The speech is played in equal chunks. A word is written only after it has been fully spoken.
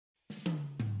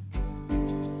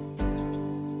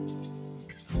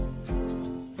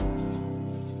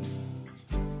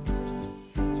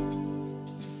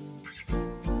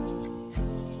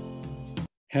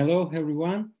Hello,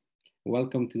 everyone.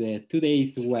 Welcome to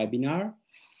today's webinar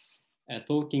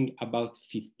talking about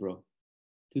FIFPro.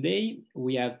 Today,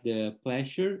 we have the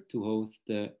pleasure to host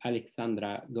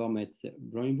Alexandra Gomez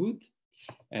Bruinewoud.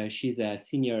 She's a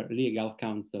senior legal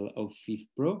counsel of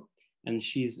FIFPro, and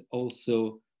she's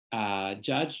also a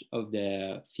judge of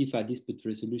the FIFA Dispute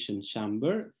Resolution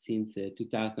Chamber since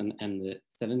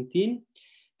 2017.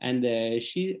 And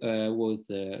she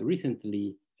was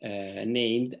recently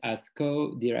named as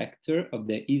co-director of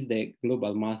the ISDE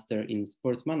Global Master in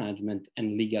Sports Management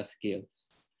and Legal Skills.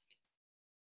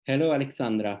 Hello,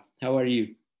 Alexandra. How are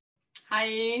you?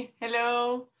 Hi.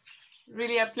 Hello.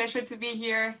 Really a pleasure to be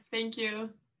here. Thank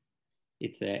you.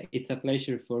 It's a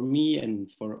pleasure for me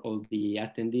and for all the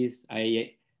attendees.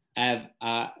 I have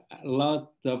a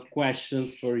lot of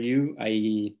questions for you.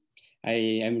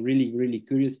 I am really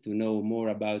curious to know more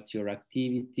about your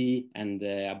activity and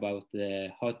about the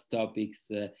hot topics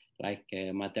like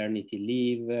maternity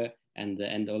leave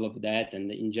and all of that,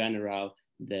 and in general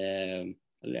the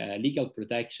legal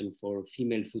protection for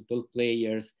female football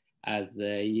players. As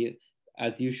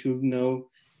you should know,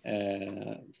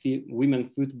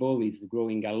 women football is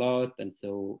growing a lot, and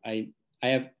so I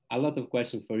have a lot of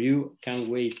questions for you. Can't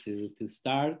wait to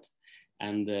start.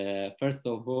 And first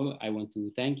of all, I want to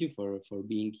thank you for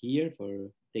being here, for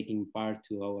taking part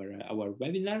to our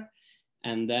webinar.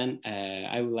 And then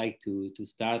I would like to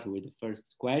start with the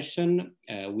first question,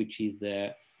 which is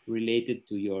related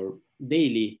to your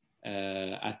daily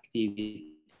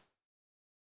activity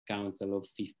counsel of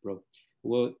FIFPro.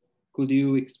 Well, could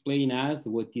you explain us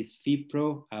what is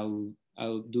FIFPro?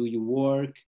 How do you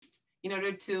work? In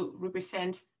order to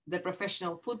represent the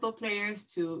professional football players,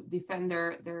 to defend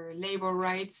their labor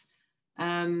rights.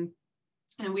 And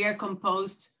we are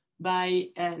composed by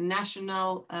a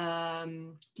national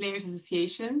players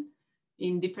association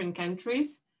in different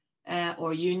countries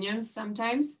or unions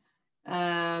sometimes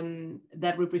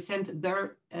that represent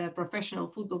their professional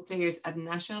football players at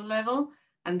national level.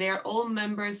 And they are all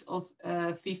members of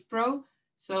FIFPro.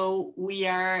 So we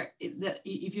are,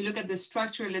 if you look at the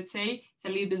structure, let's say, it's a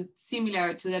little bit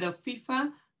similar to that of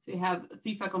FIFA. So you have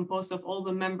FIFA composed of all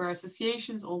the member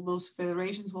associations, all those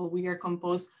federations, while we are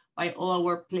composed by all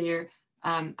our player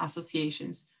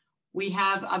associations. We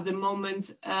have at the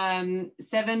moment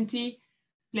 70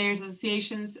 players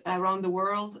associations around the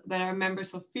world that are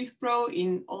members of FIFPro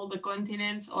in all the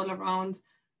continents, all around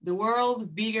the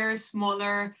world, bigger,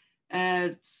 smaller,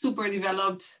 super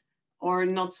developed, or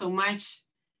not so much.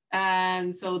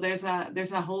 And so there's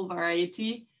a whole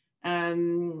variety.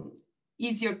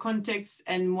 Easier contexts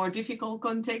and more difficult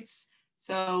contexts.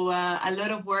 So a lot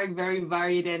of work, very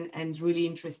varied and really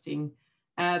interesting.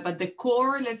 But the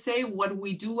core, let's say, what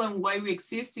we do and why we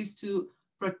exist is to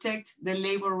protect the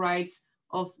labor rights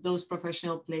of those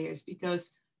professional players.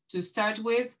 Because to start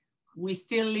with, we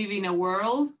still live in a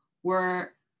world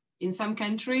where in some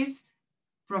countries,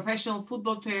 professional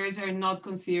football players are not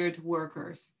considered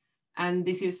workers. And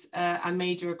this is a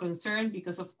major concern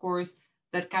because, of course,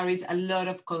 that carries a lot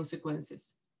of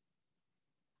consequences.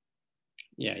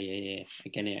 Yeah. I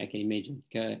can imagine.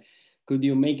 Could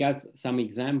you make us some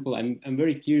example? I'm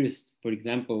very curious, for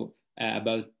example,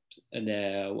 about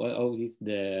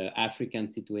the African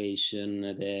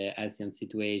situation, the Asian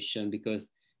situation, because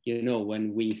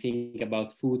when we think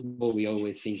about football, we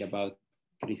always think about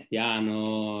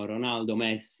Cristiano, Ronaldo,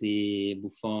 Messi,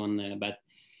 Buffon, but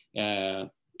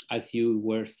as you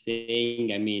were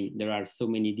saying, I mean, there are so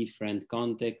many different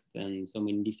contexts and so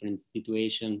many different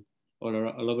situations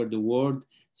all over the world.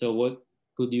 So what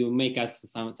could you make us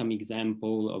some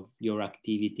example of your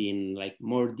activity in like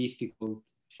more difficult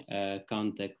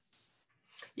contexts?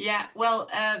 Yeah, well,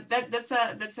 that's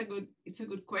a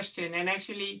good question. And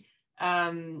actually,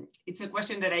 it's a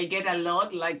question that I get a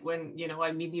lot, like when,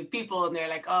 I meet new people and they're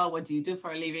like, oh, what do you do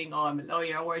for a living? Oh, I'm a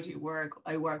lawyer. Where do you work?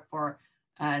 I work for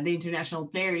the International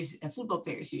Football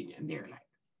Players Union. They're like,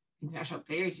 International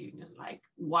Players Union? Like,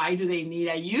 why do they need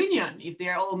a union if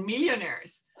they're all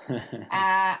millionaires?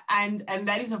 And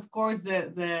that is, of course,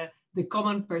 the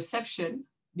common perception,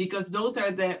 because those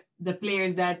are the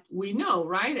players that we know,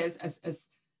 right? As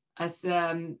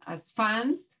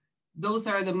fans, those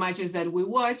are the matches that we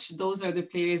watch. Those are the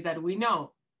players that we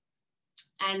know.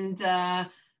 And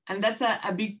that's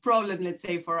a big problem, let's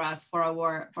say, for us, for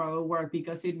our work,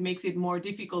 because it makes it more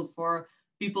difficult for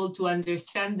people to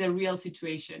understand the real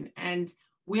situation. And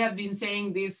we have been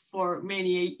saying this for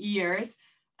many years.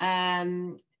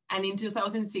 And in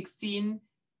 2016,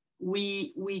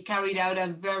 we carried out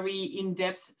a very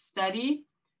in-depth study,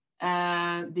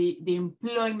 the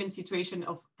employment situation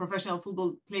of professional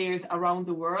football players around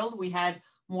the world. We had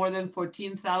more than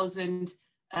 14,000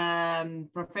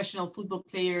 professional football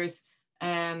players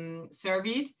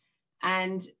surveyed.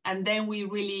 And then we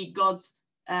really got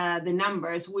the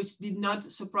numbers, which did not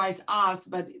surprise us,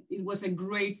 but it was a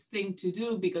great thing to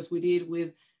do because we did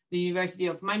with the University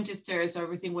of Manchester. So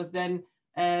everything was done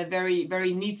very,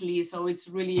 very neatly. So it's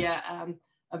really a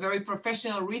very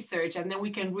professional research. And then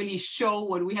we can really show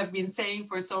what we have been saying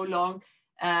for so long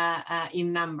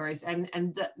in numbers.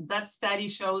 And that study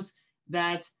shows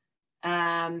that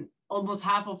almost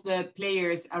half of the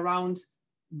players around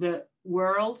the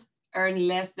world earn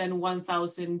less than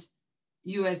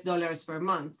 $1,000 per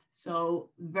month. So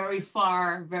very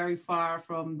far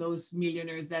from those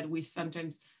millionaires that we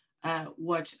sometimes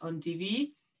watch on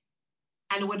TV.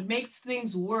 And what makes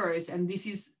things worse, and this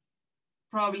is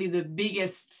probably the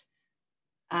biggest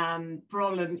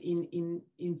problem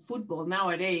in football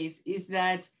nowadays, is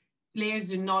that players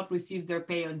do not receive their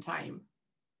pay on time.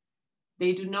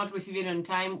 They do not receive it on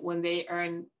time when they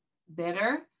earn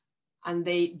better, and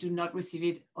they do not receive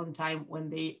it on time when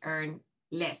they earn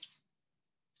less.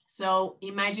 So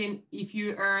imagine if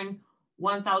you earn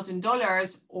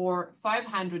 $1,000 or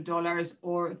 $500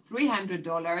 or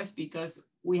 $300, because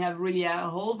we have really a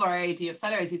whole variety of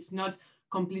salaries. It's not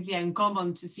completely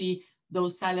uncommon to see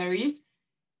those salaries,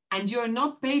 and you're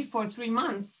not paid for 3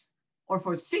 months or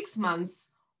for 6 months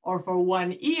or for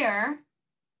 1 year,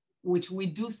 which we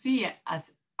do see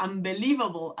as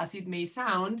unbelievable as it may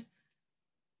sound.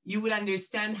 You would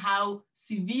understand how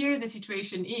severe the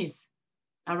situation is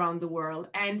around the world.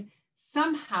 And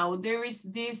somehow there is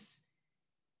this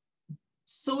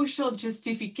social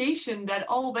justification that,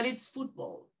 oh, but it's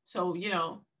football. So, you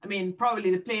know, I mean,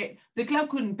 probably the club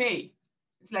couldn't pay.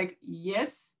 It's like,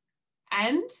 yes,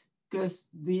 and because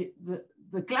the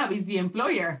club is the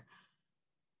employer.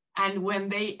 And when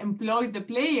they employ the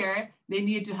player, they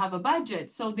need to have a budget.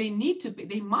 So they need to pay,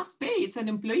 they must pay, it's an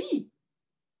employee,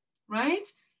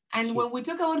 right? And when we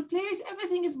talk about players,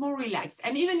 everything is more relaxed.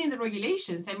 And even in the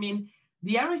regulations, I mean,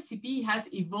 the RSTP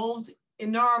has evolved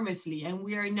enormously, and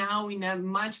we are now in a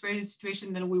much better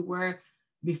situation than we were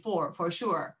before, for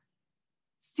sure.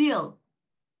 Still,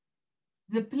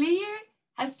 the player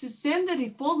has to send a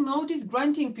default notice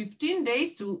granting 15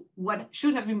 days to what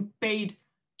should have been paid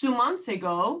 2 months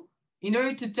ago in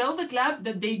order to tell the club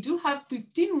that they do have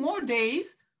 15 more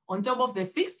days on top of the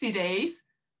 60 days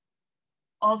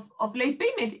of late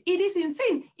payment. It is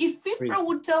insane. If FIFPro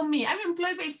would tell me, I'm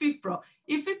employed by FIFPro,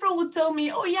 if FIFPro would tell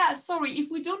me, oh yeah, sorry, if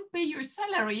we don't pay your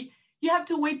salary, you have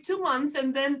to wait 2 months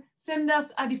and then send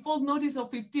us a default notice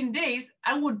of 15 days,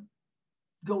 I would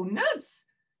go nuts.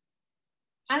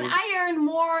 And I earn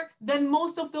more than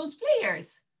most of those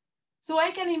players. So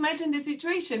I can imagine the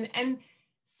situation. And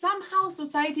somehow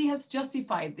society has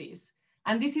justified this.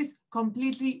 And this is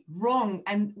completely wrong.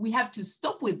 And we have to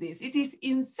stop with this. It is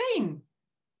insane.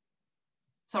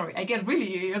 Sorry, I get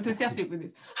really enthusiastic with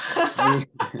this.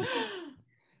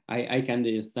 I can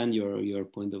understand your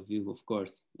point of view, of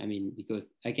course. I mean,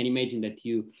 because I can imagine that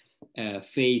you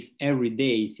face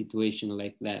everyday situation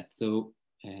like that. So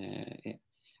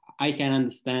I can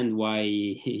understand why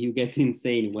you get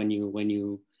insane when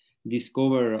you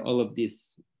discover all of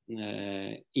these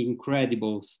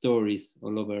incredible stories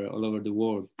all over the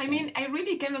world. I mean, I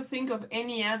really cannot think of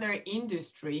any other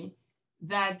industry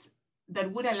that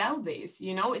would allow this.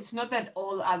 You know, it's not that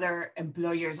all other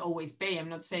employers always pay. I'm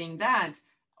not saying that,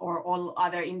 or all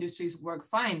other industries work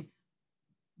fine,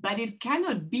 but it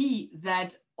cannot be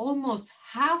that almost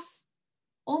half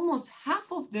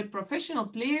of the professional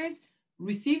players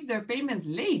receive their payment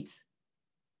late.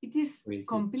 It is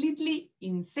completely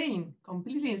insane,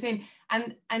 completely insane.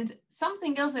 And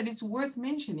something else that is worth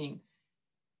mentioning,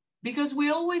 because we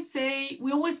always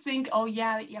think, oh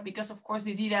yeah, because of course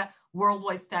they did a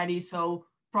worldwide study, so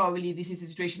probably this is the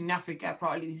situation in Africa,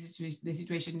 probably this is the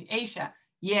situation in Asia.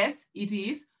 Yes, it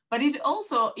is, but it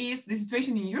also is the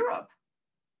situation in Europe.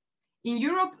 In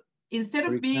Europe, instead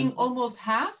of being almost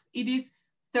half, it is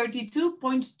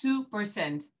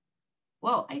 32.2%.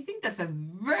 Well, I think that's a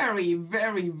very,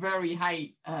 very, very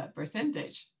high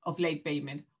percentage of late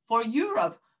payment for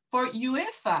Europe, for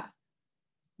UEFA.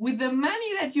 With the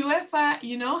money that UEFA,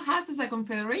 you know, has as a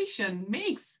confederation,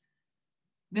 makes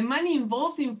the money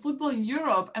involved in football in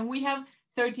Europe, and we have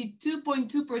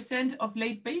 32.2% of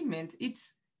late payment.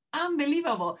 It's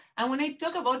unbelievable. And when I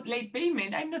talk about late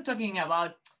payment, I'm not talking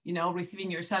about, you know, receiving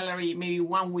your salary maybe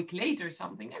 1 week late or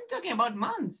something. I'm talking about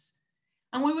months.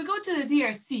 And when we go to the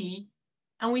DRC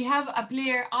and we have a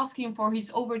player asking for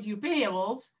his overdue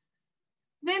payables,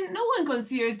 then no one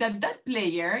considers that that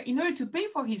player, in order to pay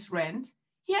for his rent,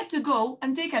 he had to go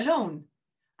and take a loan.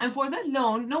 And for that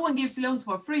loan, no one gives loans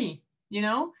for free, you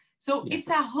know? So it's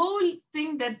a whole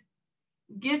thing that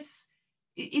gets,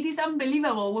 it is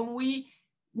unbelievable when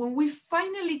we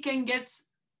finally can get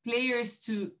players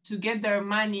to get their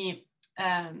money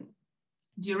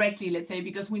directly, let's say,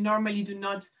 because we normally do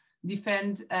not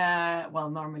defend,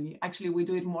 well, normally, actually we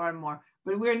do it more and more,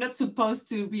 but we're not supposed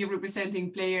to be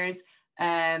representing players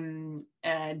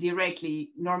directly.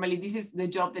 Normally, this is the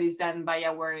job that is done by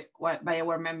our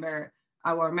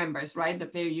members, right? The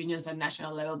player unions at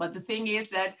national level. But the thing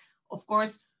is that, of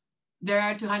course, there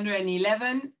are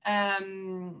 211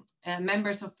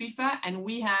 members of FIFA, and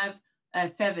we have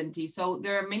 70. So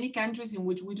there are many countries in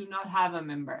which we do not have a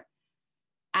member.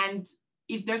 And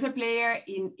if there's a player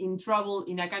in trouble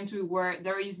in a country where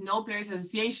there is no players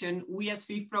association, we as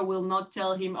FIFPro will not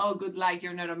tell him, oh, good luck,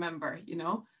 you're not a member, you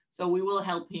know? So we will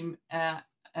help him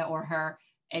or her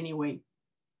anyway.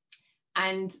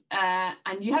 And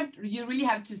you really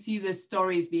have to see the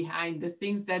stories behind the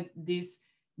things that these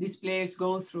players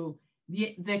go through.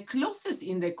 The clauses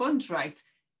in the contract,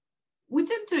 we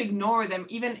tend to ignore them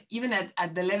even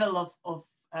at the level of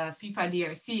FIFA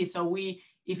DRC. So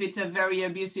if it's a very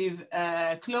abusive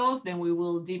clause, then we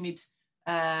will deem it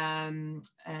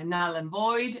null and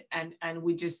void, and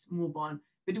we just move on.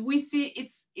 But we see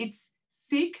it's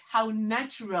sick how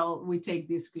natural we take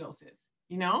these clauses,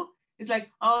 you know? It's like,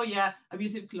 oh yeah,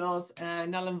 abusive clause,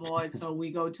 null and void. So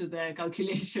we go to the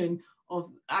calculation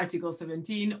of Article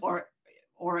 17, or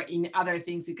in other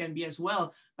things it can be as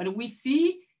well. But we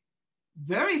see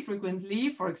very frequently,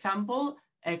 for example,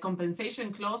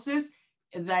 compensation clauses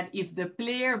that if the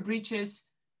player breaches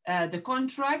the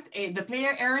contract, the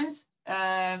player earns,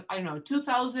 I don't know,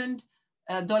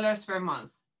 $2,000 per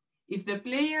month. If the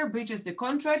player breaches the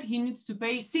contract, he needs to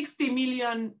pay $60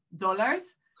 million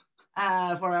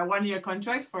for a one-year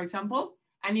contract, for example.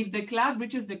 And if the club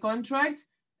breaches the contract,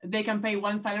 they can pay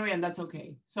one salary, and that's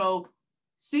okay. So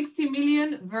 60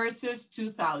 million versus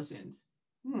 2,000.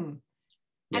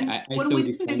 Yeah, and when we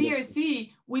do the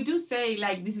DRC, we do say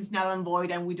like this is null and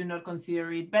void and we do not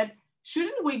consider it, but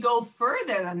shouldn't we go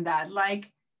further than that?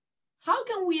 Like, how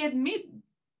can we admit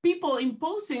people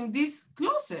imposing these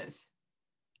clauses?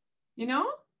 You know?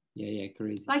 Yeah,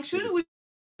 crazy. Like, shouldn't we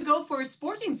go for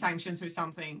sporting sanctions or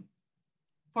something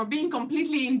for being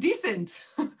completely indecent?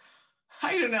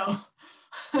 I don't know.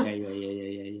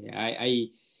 Yeah.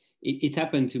 It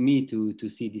happened to me to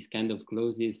see this kind of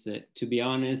clauses. To be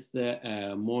honest,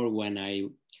 more when I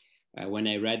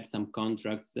read some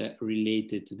contracts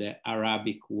related to the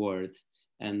Arabic world,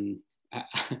 and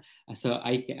so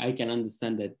I can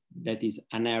understand that is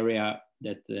an area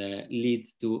that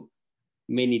leads to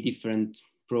many different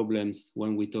problems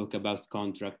when we talk about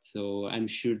contracts. So I'm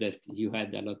sure that you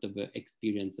had a lot of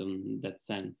experience on that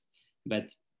sense,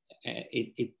 but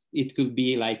it could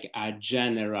be like a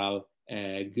general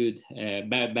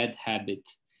bad habit,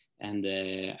 and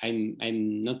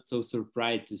I'm not so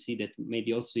surprised to see that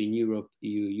maybe also in Europe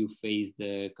you face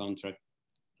the contract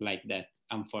like that,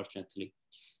 unfortunately.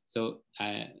 So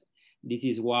this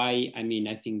is why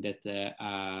I think that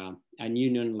an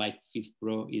union like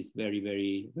FIFPro is very,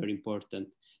 very, very important.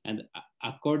 And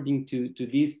according to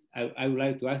this, I would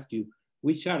like to ask you,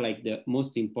 which are like the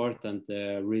most important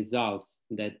results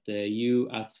that you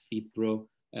as FIFPro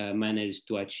managed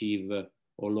to achieve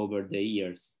all over the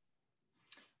years?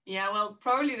 Yeah, well,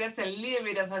 probably that's a little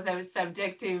bit of a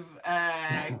subjective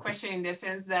question, in the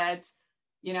sense that,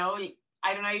 you know,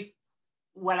 I don't know if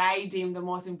what I deem the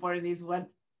most important is what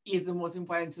is the most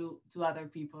important to other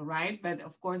people, right? But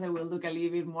of course, I will look a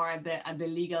little bit more at the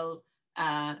legal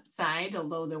side,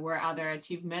 although there were other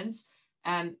achievements.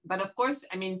 But of course,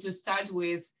 I mean, to start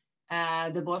with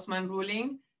the Bosman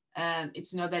ruling,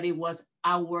 it's not that it was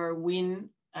our win.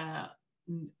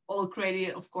 All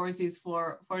credit, of course, is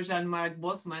for Jean-Marc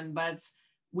Bosman, but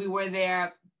we were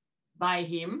there by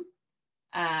him.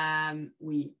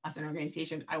 We, as an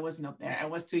organization, I was not there. I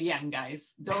was too young,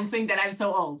 guys. Don't think that I'm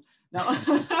so old. No,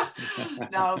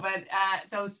 no. But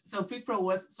so FIFPro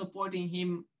was supporting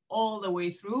him all the way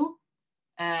through,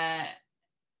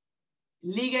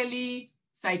 legally,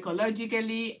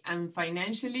 psychologically, and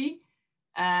financially,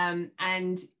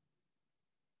 and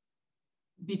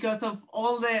because of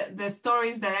all the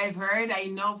stories that I've heard, I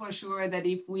know for sure that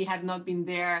if we had not been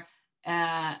there,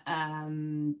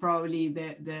 probably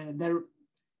the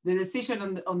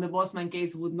decision on the Bosman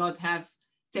case would not have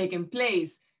taken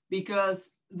place,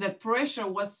 because the pressure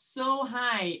was so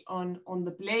high on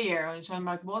the player, on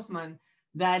Jean-Marc Bosman,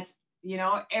 that, you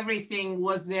know, everything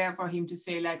was there for him to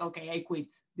say like, okay, I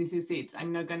quit. This is it.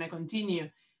 I'm not gonna continue.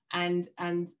 And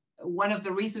one of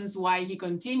the reasons why he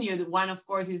continued, one, of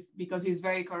course, is because he's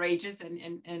very courageous,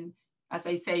 and as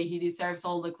I say, he deserves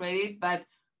all the credit. But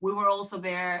we were also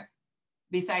there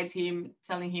besides him,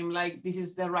 telling him like, this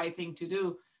is the right thing to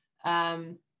do,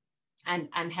 and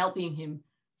helping him.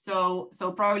 So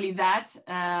probably that,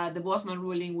 the Bosman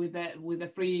ruling with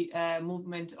the free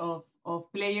movement of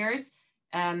players.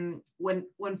 When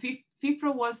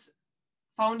FIFPro was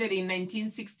founded in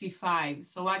 1965,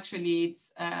 so actually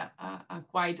it's a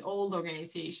quite old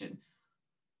organization.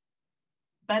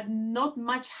 But not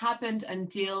much happened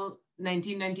until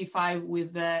 1995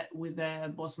 with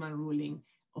the Bosman ruling.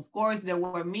 Of course, there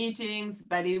were meetings,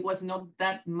 but it was not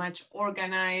that much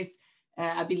organized,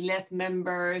 a bit less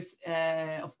members,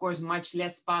 of course, much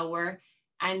less power.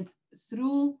 And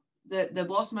through the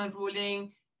Bosman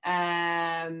ruling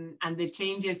and the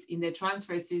changes in the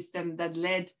transfer system that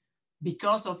led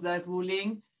because of that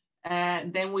ruling,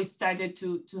 then we started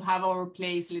to have our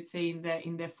place, let's say,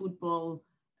 in the football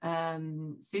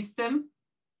system.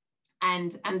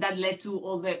 And that led to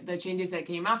all the changes that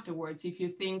came afterwards. If you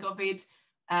think of it,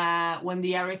 when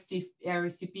the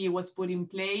RSTP was put in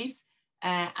place,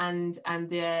 and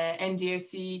the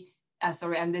NDRC,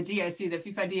 and the DRC, the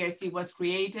FIFA DRC was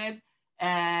created,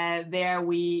 there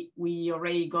we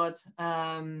already got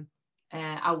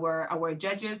our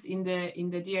judges in the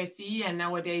DRC, and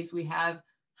nowadays we have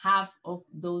half of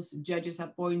those judges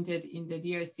appointed in the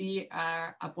DRC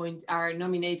are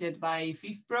nominated by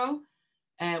FIFPro.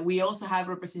 We also have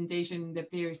representation in the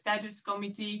Player Status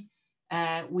Committee.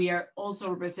 We are also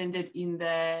represented in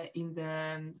the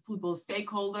Football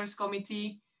Stakeholders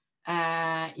Committee,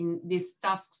 in this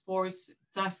task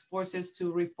forces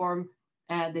to reform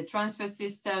the transfer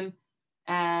system.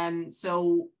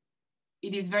 So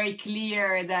it is very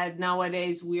clear that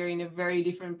nowadays we are in a very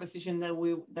different position than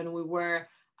we were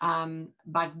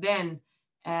back then.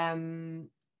 In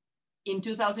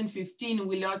 2015,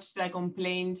 we lodged a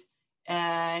complaint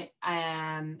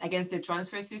against the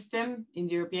transfer system in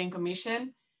the European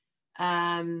Commission.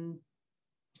 And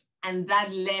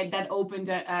that opened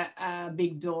a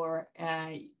big door.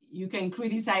 You can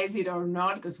criticize it or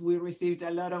not, because we received a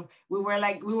lot of, we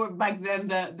were back then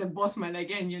the Bosman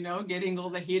again, you know, getting all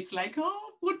the hits like,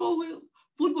 oh, football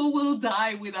will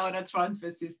die without a transfer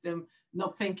system,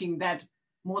 not thinking that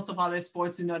most of other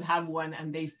sports do not have one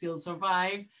and they still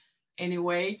survive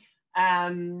anyway.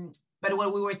 But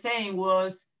what we were saying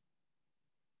was,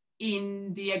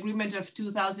 in the agreement of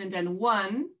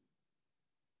 2001,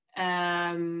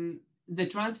 the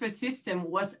transfer system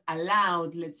was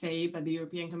allowed, let's say, by the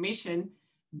European Commission,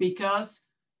 because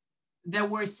there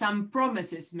were some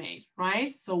promises made,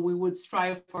 right? So we would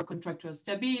strive for contractual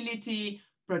stability,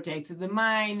 protect the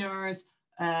minors,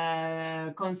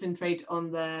 concentrate on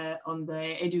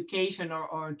the education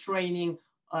or training,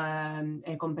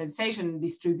 compensation,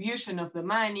 distribution of the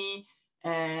money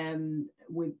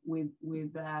with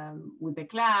the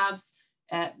clubs.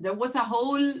 There was a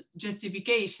whole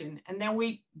justification. And then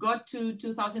we got to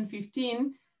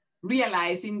 2015,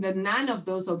 realizing that none of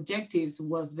those objectives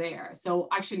was there. So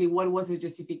actually, what was the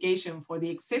justification for the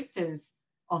existence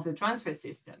of the transfer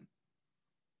system,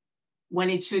 when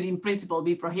it should in principle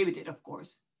be prohibited, of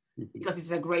course, because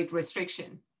it's a great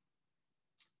restriction.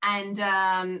 And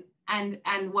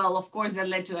well, of course, that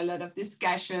led to a lot of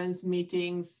discussions,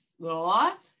 meetings,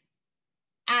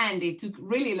 and it took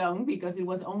really long, because it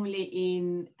was only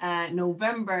in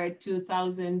November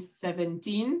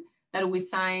 2017 that we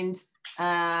signed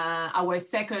our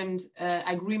second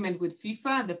agreement with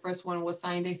FIFA. The first one was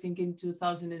signed, I think, in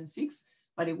 2006,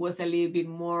 but it was a little bit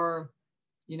more,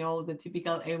 you know, the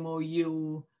typical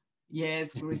MOU.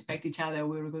 Yes, we respect each other,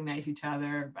 we recognize each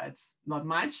other, but not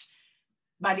much.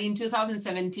 But in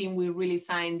 2017, we really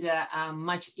signed a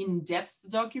much in-depth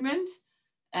document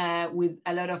with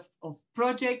a lot of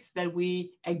projects that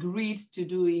we agreed to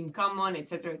do in common, et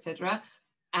cetera, et cetera.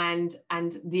 And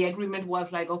the agreement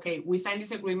was like, okay, we signed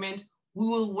this agreement, we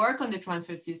will work on the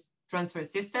transfer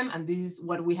system, and this is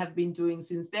what we have been doing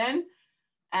since then,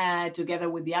 together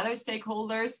with the other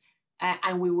stakeholders,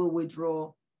 and we will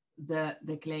withdraw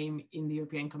the claim in the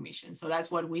European Commission. So that's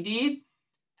what we did.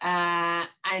 And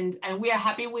we are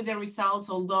happy with the results,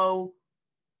 although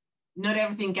not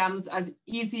everything comes as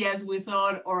easy as we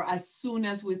thought, or as soon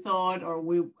as we thought, or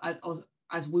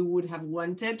as we would have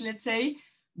wanted, let's say.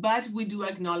 But we do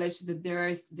acknowledge that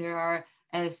there are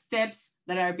steps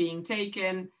that are being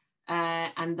taken,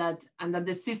 and that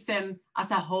the system as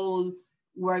a whole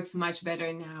works much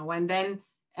better now. And then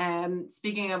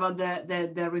speaking about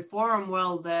the reform,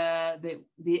 well,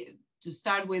 to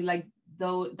start with, like,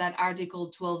 though that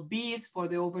Article 12b for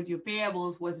the overdue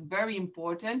payables was very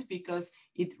important, because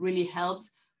it really helped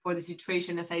for the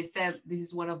situation. As I said, this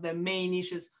is one of the main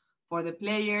issues for the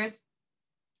players.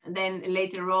 And then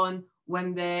later on,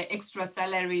 when the extra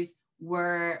salaries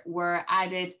were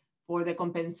added for the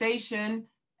compensation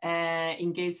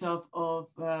in case of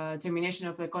termination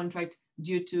of the contract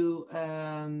due to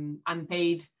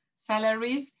unpaid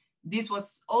salaries. This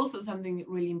was also something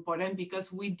really important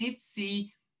because we did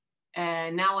see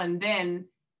now and then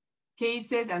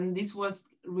cases, and this was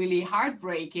really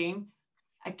heartbreaking,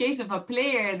 a case of a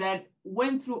player that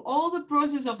went through all the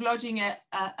process of lodging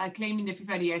a claim in the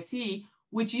FIFA DRC,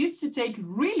 which used to take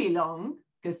really long,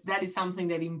 because that is something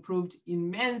that improved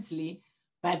immensely.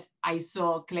 But I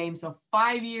saw claims of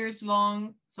 5 years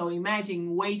long. So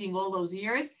imagine waiting all those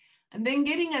years and then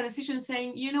getting a decision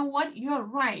saying, you know what, you're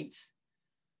right.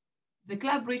 The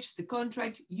club breached the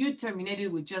contract, you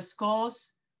terminated with just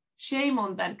cause. Shame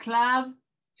on that club.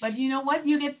 But you know what,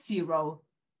 you get 0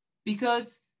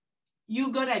 because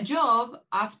you got a job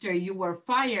after you were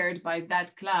fired by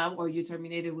that club, or you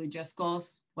terminated with just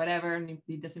cause, whatever,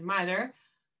 it doesn't matter.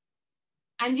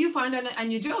 And you found a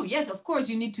new job. Yes, of course,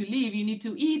 you need to live, you need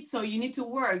to eat, so you need to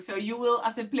work. So you will,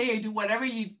 as a player, do whatever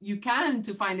you can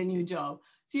to find a new job.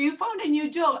 So you found a new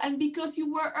job, and because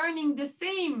you were earning the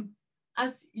same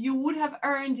as you would have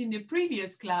earned in the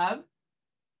previous club,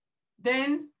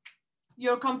 then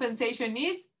your compensation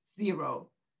is 0.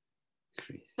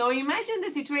 So imagine the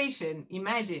situation,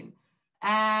 imagine.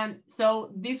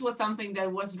 So this was something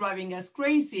that was driving us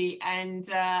crazy, and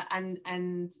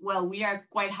well, we are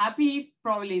quite happy.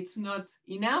 Probably it's not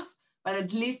enough, but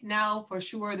at least now for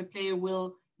sure the player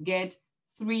will get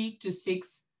 3 to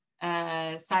 6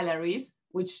 salaries,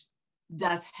 which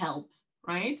does help,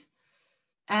 right?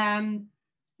 Then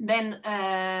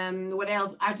what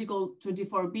else? Article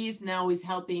 24bis now is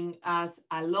helping us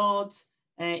a lot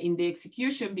in the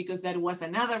execution, because that was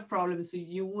another problem. So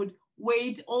you would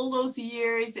wait all those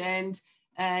years and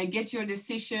get your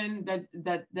decision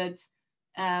that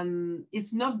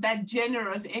is not that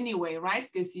generous anyway, right?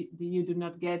 Because you do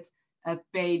not get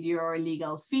paid your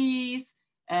legal fees,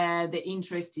 the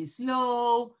interest is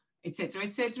low, etc.,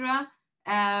 etc.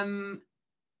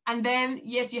 And then,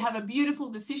 yes, you have a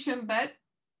beautiful decision, but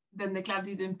then the club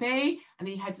didn't pay, and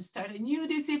they had to start a new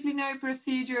disciplinary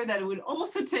procedure that would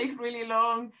also take really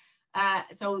long.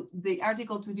 So the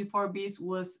Article 24bis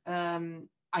was and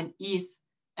is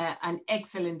an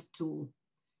excellent tool.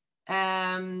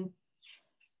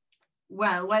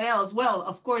 Well, what else? Well,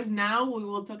 of course, now we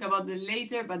will talk about it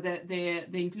later, but the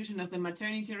inclusion of the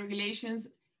maternity regulations,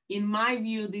 in my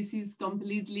view, this is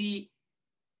completely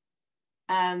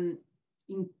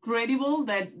incredible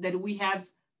that we have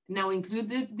now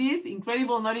included this.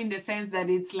 Incredible, not in the sense that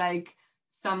it's like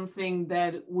something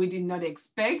that we did not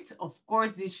expect. Of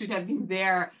course, this should have been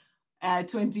there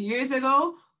 20 years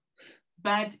ago,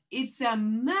 but it's a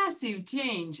massive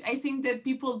change. I think that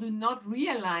people do not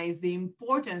realize the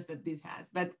importance that this has,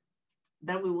 but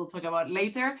that we will talk about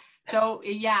later. So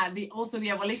yeah, also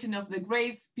the abolition of the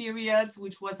grace periods,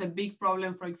 which was a big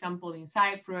problem, for example, in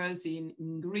Cyprus,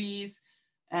 in Greece.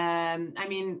 I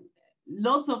mean,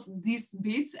 lots of these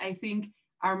bits, I think,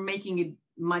 are making it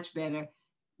much better.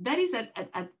 That is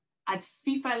at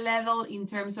FIFA level in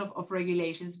terms of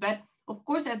regulations. But of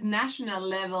course, at national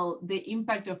level, the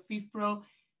impact of FIFPro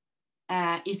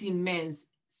is immense,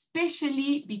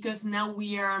 especially because now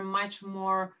we are much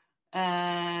more, we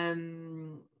are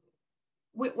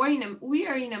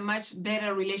in a much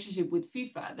better relationship with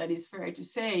FIFA, that is fair to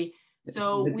say.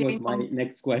 So that was my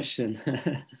next question.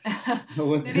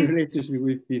 What's the relationship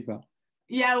with FIFA?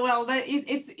 Yeah, well, it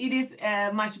is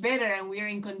much better, and we are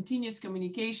in continuous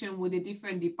communication with the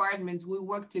different departments. We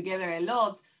work together a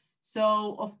lot.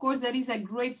 So, of course, that is a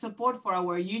great support for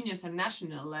our unions at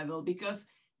national level, because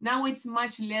now it's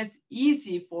much less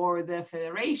easy for the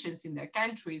federations in their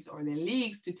countries or the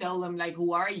leagues to tell them, like,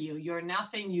 who are you? You're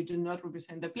nothing, you do not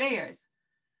represent the players.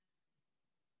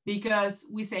 Because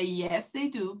we say, yes, they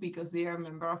do, because they are a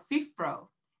member of FIFPro.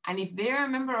 And if they are a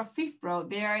member of FIFPro,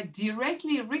 they are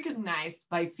directly recognized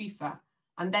by FIFA.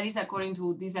 And that is according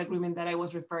to this agreement that I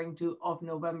was referring to of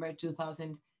November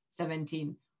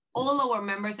 2017. All our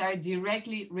members are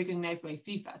directly recognized by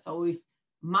FIFA. So if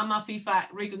Mama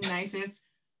FIFA recognizes,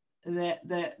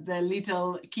 the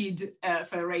little kid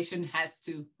federation has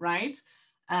to, right?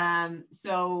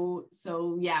 So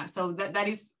yeah, so that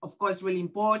is, of course, really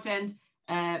important.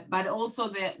 But also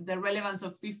the relevance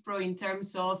of FIFPro in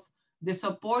terms of the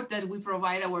support that we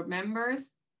provide our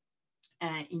members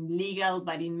in legal,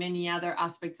 but in many other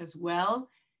aspects as well,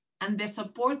 and the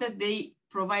support that they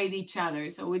provide each other.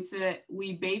 So it's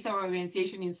we base our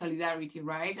organization in solidarity,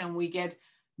 right? And we get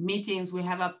meetings, we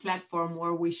have a platform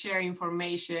where we share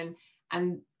information,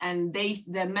 and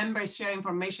the members share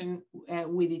information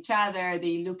with each other.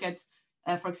 They look at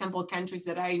for example, countries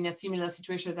that are in a similar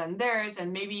situation than theirs,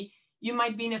 and maybe you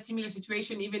might be in a similar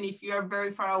situation even if you are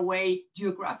very far away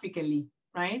geographically,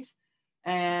 right?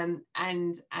 And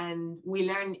we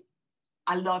learn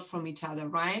a lot from each other,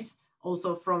 right?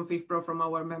 Also from FIFPro, from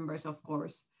our members, of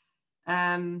course.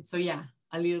 So yeah,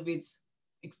 a little bit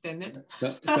extended.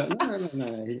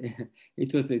 No.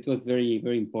 It was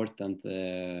very important,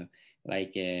 to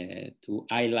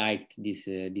highlight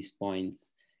these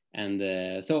points. And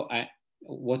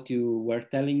what you were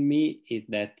telling me is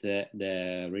that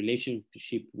the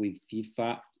relationship with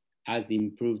FIFA has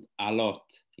improved a lot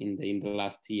in the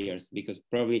last years, because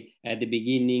probably at the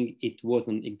beginning it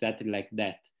wasn't exactly like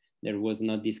that. There was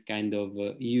not this kind of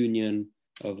union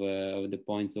of the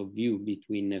points of view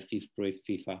between FIFPro and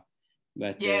FIFA.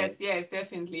 But yes,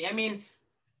 definitely. I mean,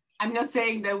 I'm not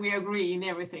saying that we agree in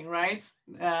everything, right?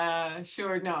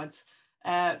 Sure not.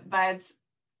 But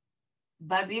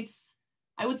it's,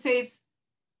 I would say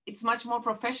it's much more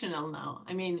professional now.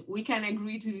 I mean, we can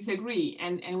agree to disagree,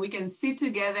 and we can sit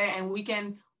together, and we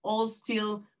can all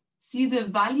still see the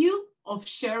value of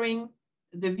sharing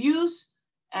the views.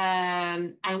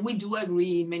 And we do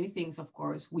agree in many things, of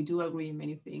course. We do agree in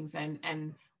many things.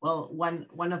 And well,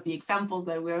 one of the examples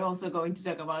that we're also going to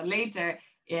talk about later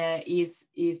is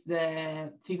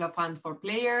the FIFA Fund for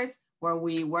Players, where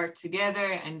we worked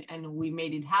together and we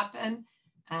made it happen.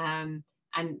 And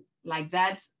like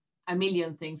that, a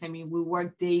million things. I mean, we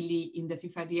work daily in the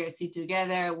FIFA DRC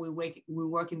together. We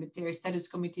work in the Player Status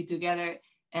Committee together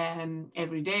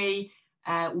every day.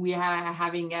 We are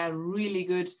having a really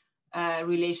good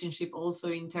relationship also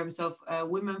in terms of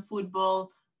women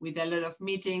football, with a lot of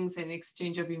meetings and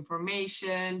exchange of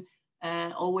information,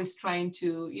 always trying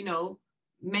to, you know,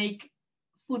 make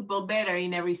football better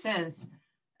in every sense.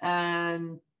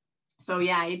 So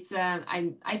yeah, it's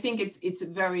I think it's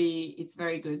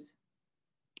very good.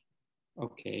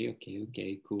 Okay,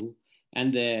 cool.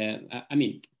 And I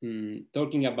mean,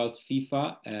 talking about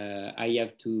FIFA, I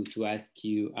have to ask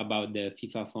you about the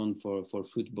FIFA Fund for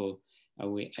Football.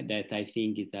 That I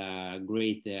think is a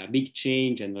great, big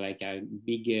change, and like a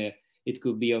big, it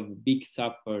could be of big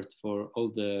support for all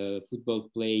the football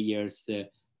players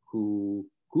who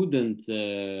couldn't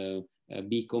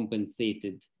be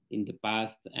compensated in the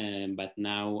past, but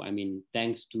now, I mean,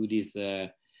 thanks to this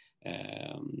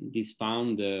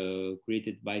fund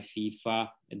created by FIFA,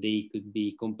 they could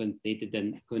be compensated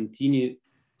and continue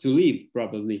to live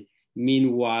probably.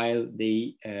 Meanwhile,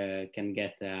 they can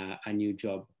get a new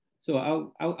job. So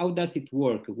how does it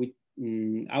work?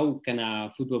 How can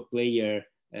a football player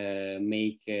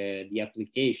make the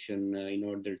application in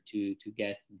order to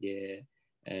get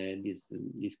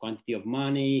this quantity of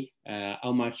money?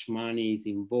 How much money is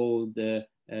involved?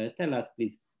 Tell us,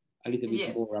 please, a little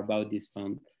bit more about this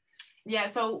fund. Yeah,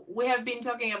 so we have been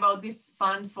talking about this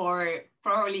fund for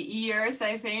probably years,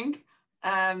 I think,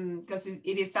 because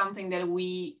it is something that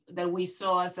we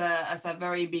saw as a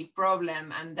very big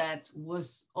problem, and that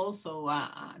was also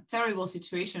a terrible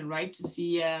situation, right? To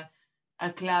see a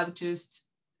club just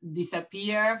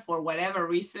disappear for whatever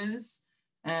reasons,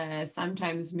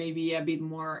 sometimes maybe a bit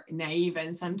more naive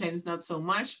and sometimes not so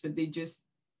much, but they just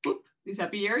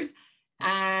disappeared.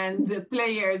 And the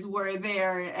players were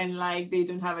there and like they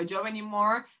don't have a job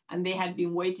anymore, and they had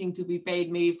been waiting to be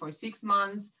paid maybe for 6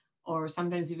 months or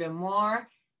sometimes even more,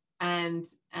 and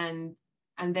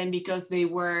then because they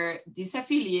were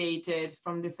disaffiliated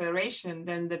from the federation,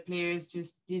 then the players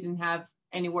just didn't have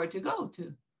anywhere to go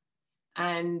to.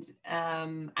 And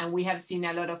we have seen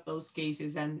a lot of those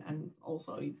cases, and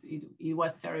also it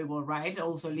was terrible, right?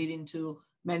 Also leading to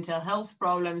mental health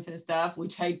problems and stuff,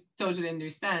 which I totally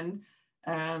understand.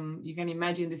 You can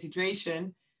imagine the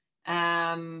situation,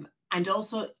 and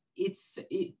also it's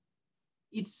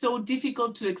so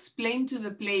difficult to explain to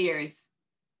the players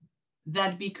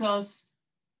that because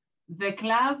the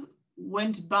club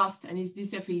went bust and is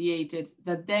disaffiliated,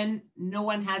 that then no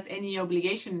one has any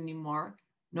obligation anymore,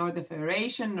 nor the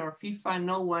federation, nor FIFA,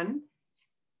 no one.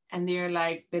 And they're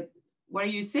like, but what are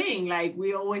you saying? Like,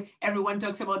 everyone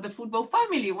talks about the football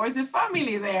family. Where's the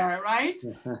family there, right?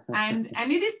 and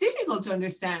it is difficult to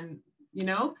understand, you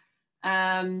know.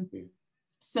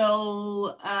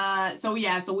 So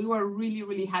we were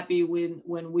really happy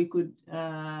when we could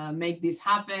make this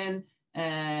happen.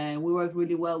 We worked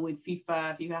really well with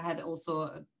FIFA. FIFA had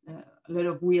also a lot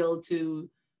of will to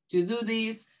do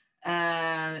this.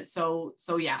 So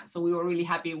we were really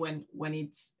happy when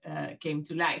it came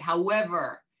to light.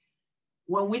 However,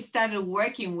 when we started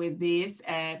working with this,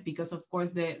 because of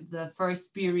course the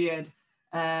first period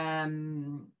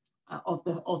of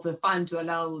the fund to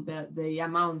allow the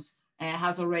amounts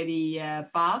has already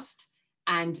passed,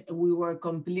 and we were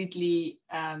completely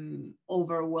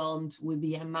overwhelmed with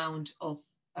the amount of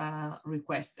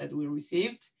requests that we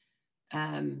received.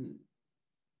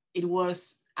 It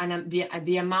was, and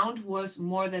the amount was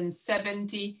more than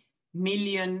 $70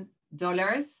 million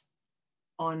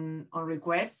on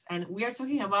requests. And we are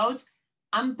talking about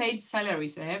unpaid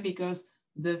salaries, because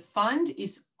the fund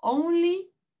is only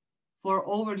for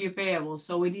overdue payables.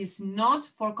 So it is not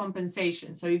for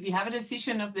compensation. So if you have a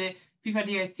decision of the FIFA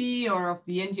DRC or of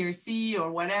the NDRC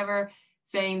or whatever,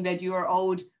 saying that you are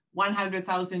owed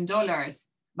 $100,000,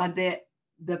 but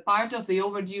the part of the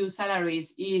overdue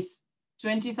salaries is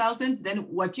 20,000, then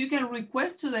what you can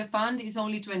request to the fund is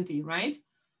only 20, right?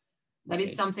 That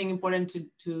is something important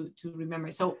to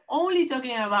remember. So only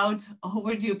talking about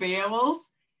overdue payables,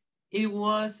 it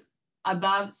was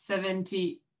above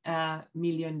 $70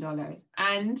 million.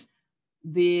 And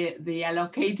the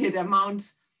allocated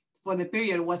amount for the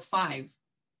period was 5,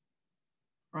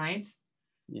 right?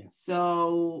 Yeah.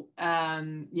 So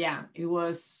yeah, it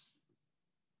was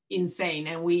insane.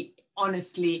 And we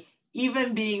honestly,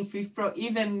 even being FIFPro,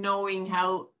 even knowing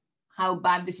how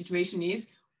bad the situation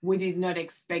is, we did not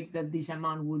expect that this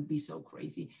amount would be so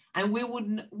crazy. And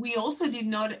we also did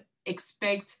not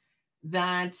expect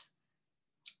that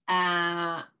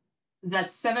that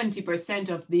 70%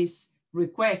 of these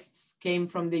requests came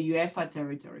from the UEFA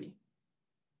territory.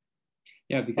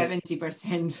 Yeah, because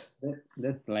 70%.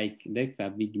 That's a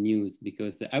big news,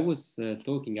 because I was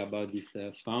talking about this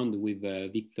fund with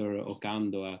Victor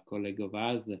Ocando, a colleague of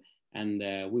us, and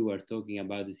we were talking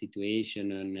about the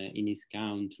situation in his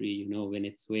country,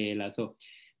 Venezuela. So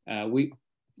we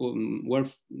were,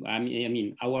 I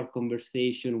mean, our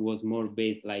conversation was more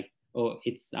based like, oh,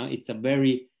 it's a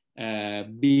very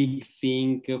big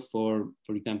thing for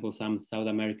example, some South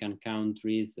American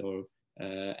countries or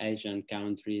Asian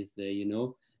countries,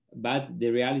 but the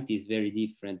reality is very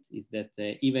different. Is that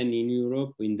even in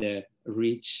Europe, in the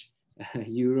rich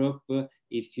Europe,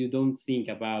 if you don't think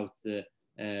about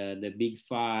the big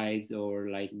fives or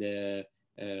like the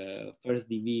first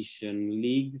division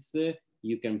leagues,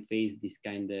 you can face this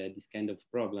kind of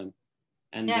problem.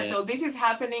 And yeah, so this is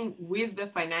happening with the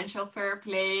financial fair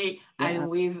play and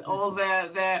with all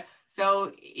the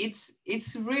so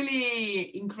it's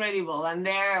really incredible. And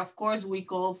there, of course, we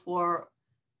call for,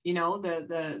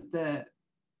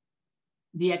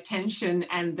 the attention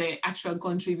and the actual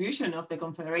contribution of the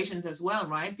confederations as well,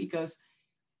 right? Because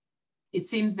it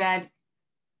seems that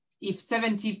if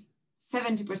 70%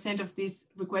 of these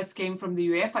requests came from the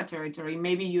UEFA territory,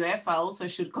 maybe UEFA also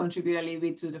should contribute a little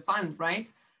bit to the fund, right?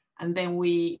 And then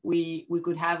we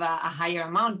could have a higher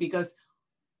amount, because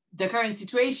the current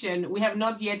situation, we have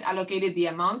not yet allocated the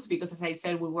amounts, because as I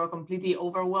said, we were completely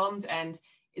overwhelmed and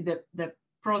the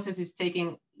process is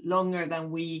taking longer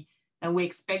than we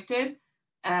expected.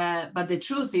 But the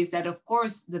truth is that, of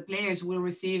course, the players will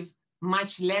receive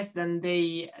much less than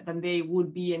they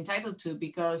would be entitled to,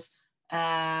 because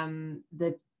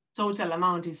the total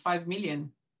amount is 5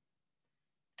 million.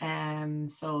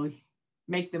 So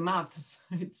make the maths.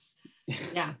 It's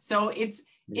yeah. So it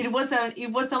was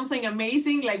something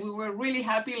amazing. Like, we were really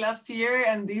happy last year,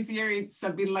 and this year it's a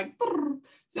bit like,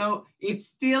 so it's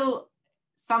still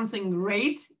something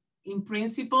great in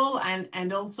principle,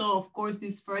 and also, of course,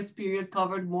 this first period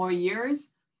covered more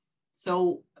years.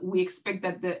 So we expect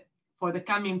that for the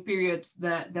coming periods,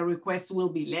 the requests will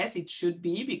be less. It should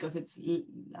be, because it's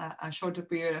a shorter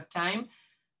period of time.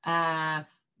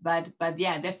 But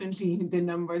yeah, definitely the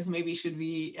numbers maybe should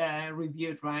be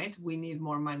reviewed, right? We need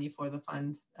more money for the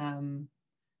fund,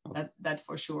 that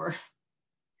for sure.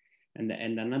 And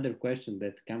another question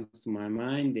that comes to my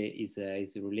mind is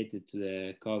related to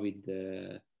the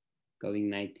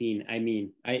COVID-19. I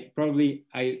mean, I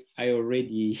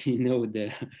already know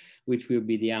which will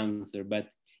be the answer,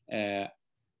 but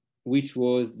which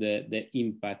was the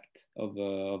impact of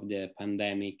the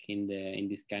pandemic in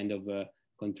this kind of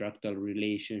contractual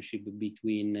relationship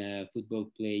between football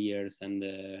players and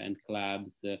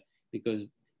clubs, because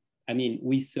I mean,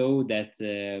 we saw that,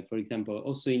 for example,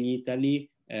 also in Italy,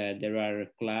 there are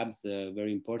clubs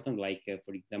very important, like,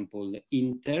 for example,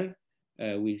 Inter,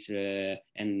 which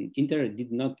and Inter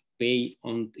did not pay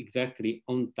exactly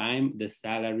on time the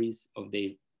salaries of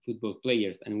the football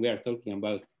players. And we are talking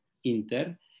about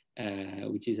Inter,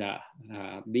 which is a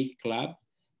big club.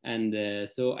 And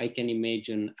so I can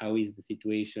imagine how is the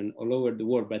situation all over the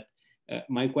world. But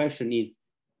my question is,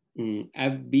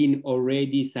 have been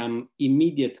already some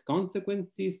immediate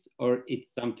consequences, or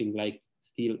it's something like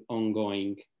still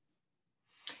ongoing?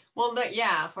 Well,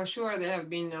 yeah, for sure there have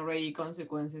been already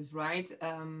consequences, right?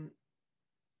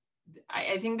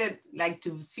 I think that, like,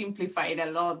 to simplify it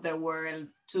a lot, there were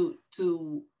two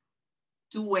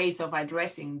ways of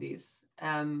addressing this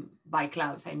by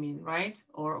clubs, I mean, right?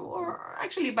 Or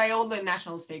actually by all the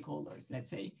national stakeholders, let's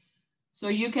say. So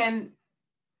you can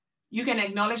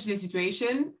acknowledge the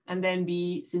situation and then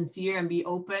be sincere and be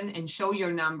open and show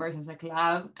your numbers as a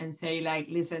club and say, like,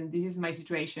 listen, this is my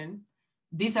situation.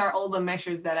 These are all the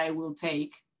measures that I will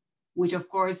take, which of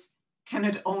course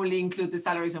cannot only include the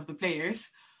salaries of the players.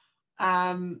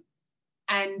 And,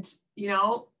 you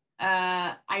know,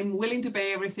 I'm willing to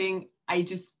pay everything. I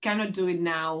just cannot do it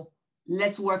now.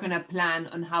 Let's work on a plan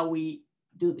on how we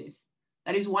do this.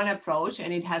 That is one approach,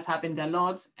 and it has happened a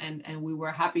lot, and we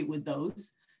were happy with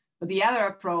those. But the other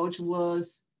approach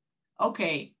was,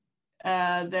 okay,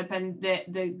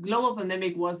 the global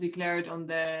pandemic was declared on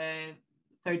the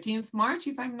 13th March,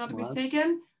 if I'm not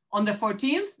mistaken. On the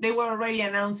 14th, they were already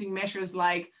announcing measures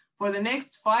like, for the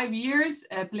next 5 years,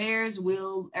 players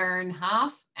will earn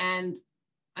half, and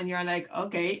you're like,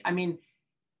 okay. I mean,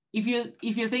 if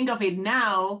you think of it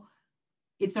now,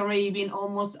 it's already been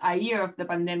almost a year of the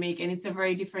pandemic, and it's a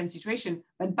very different situation.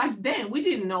 But back then, we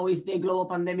didn't know if the global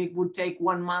pandemic would take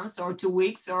 1 month or 2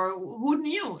 weeks, or who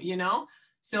knew, you know?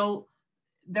 So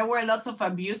there were lots of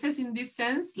abuses in this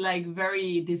sense, like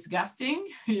very disgusting,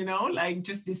 you know, like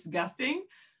just disgusting.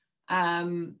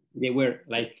 They were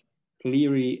like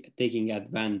clearly taking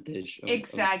advantage of,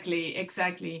 exactly.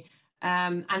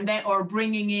 And then, or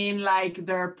bringing in like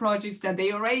their projects that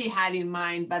they already had in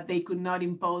mind, but they could not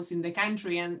impose in the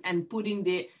country, and putting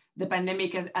the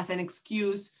pandemic as an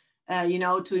excuse, you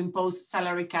know, to impose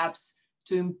salary caps,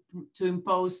 to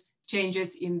impose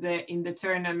changes in the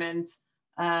tournament.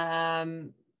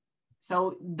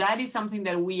 So that is something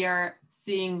that we are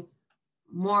seeing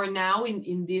more now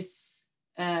in this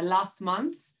last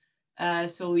months.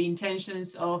 So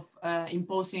intentions of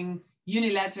imposing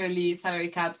unilaterally salary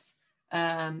caps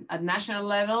at national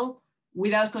level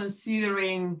without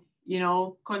considering, you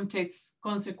know, context,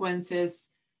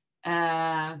 consequences,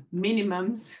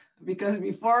 minimums, because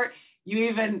before you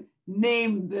even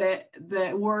name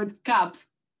the word cap,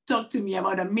 talk to me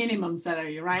about a minimum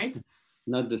salary, right?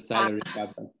 Not the salary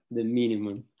cap, but the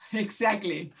minimum.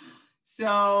 Exactly.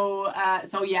 So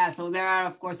so there are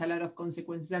of course a lot of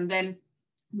consequences, and then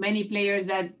many players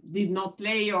that did not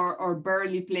play or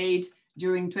barely played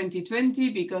during 2020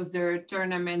 because their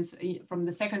tournaments from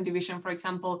the second division, for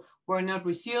example, were not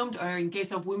resumed, or in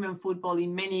case of women football,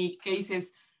 in many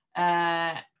cases,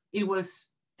 it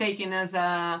was taken as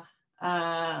a,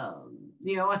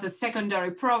 you know, as a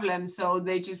secondary problem. So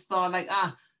they just thought like,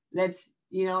 let's,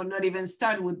 you know, not even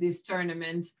start with this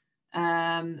tournament,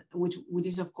 which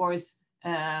is of course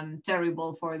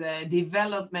terrible for the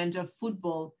development of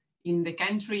football in the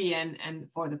country, and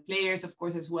for the players, of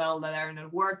course, as well, that are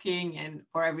not working, and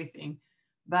for everything.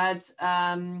 But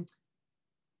I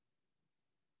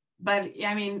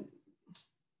mean,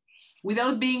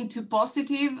 without being too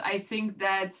positive, I think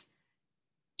that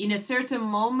in a certain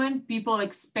moment, people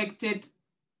expected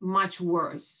much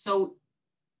worse. So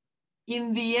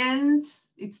in the end,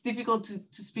 it's difficult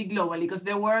to speak globally because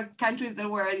there were countries that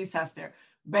were a disaster.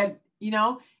 But, you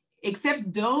know,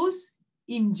 except those,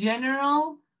 in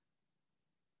general,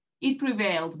 it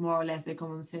prevailed more or less the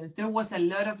common sense. There was a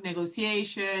lot of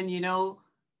negotiation, you know,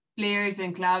 players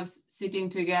and clubs sitting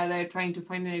together, trying to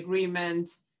find an agreement.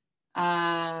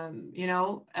 You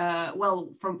know,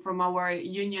 well, from our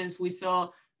unions, we saw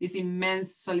this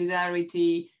immense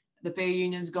solidarity, the player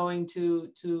unions going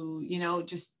to you know,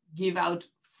 just give out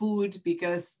food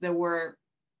because there were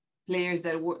players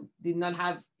that did not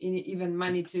have even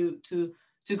money to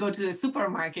go to the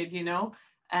supermarket, you know.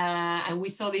 And we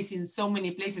saw this in so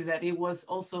many places that it was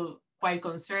also quite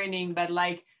concerning. But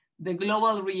like the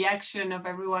global reaction of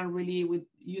everyone really with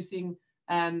using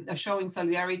showing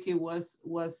solidarity was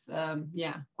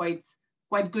yeah,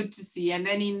 quite good to see. And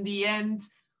then in the end,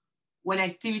 when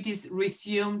activities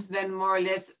resumed, then more or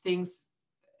less things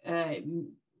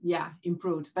yeah,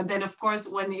 improved. But then of course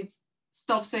when it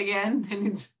stops again, then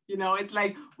it's, you know, it's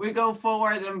like we go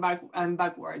forward and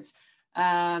backwards.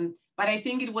 But I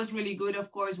think it was really good,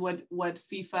 of course, what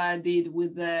FIFA did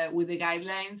with the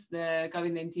guidelines, the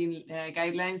COVID-19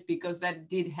 guidelines, because that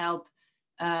did help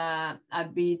a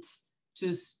bit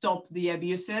to stop the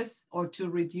abuses, or to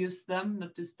reduce them,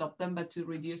 not to stop them, but to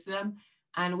reduce them.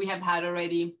 And we have had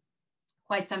already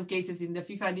quite some cases in the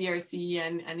FIFA DRC,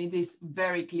 and it is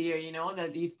very clear, you know,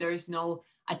 that if there is no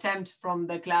attempt from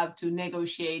the club to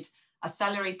negotiate a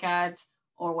salary cut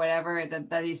or whatever,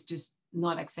 that is just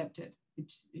not accepted.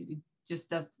 It just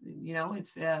does, you know,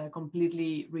 it's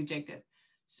completely rejected.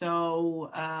 So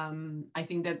I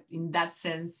think that in that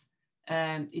sense,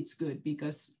 it's good,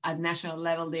 because at national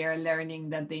level, they are learning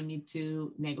that they need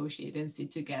to negotiate and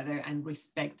sit together and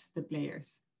respect the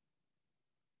players.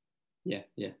 Yeah,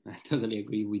 I totally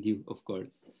agree with you, of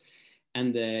course.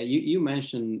 And you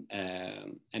mentioned,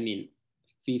 I mean,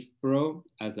 FIFPro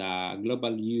as a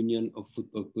global union of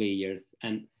football players.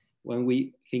 And when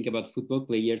we think about football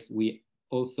players, we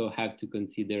also have to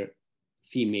consider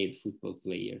female football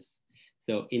players.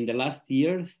 So in the last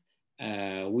years,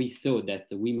 we saw that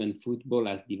the women football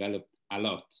has developed a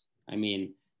lot. I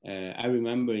mean, I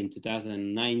remember in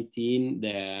 2019,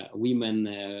 the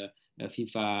women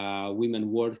FIFA Women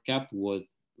World Cup was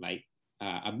like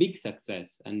a big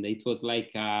success, and it was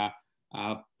like a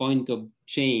point of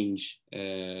change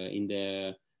in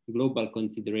the global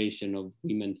consideration of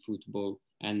women football.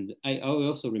 And I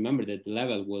also remember that the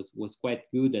level was quite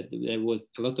good, that there was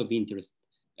a lot of interest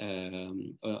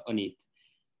on it.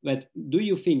 But do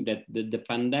you think that the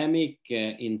pandemic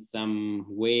in some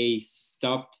way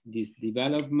stopped this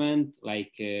development,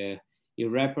 like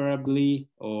irreparably,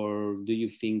 or do you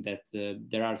think that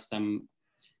there are some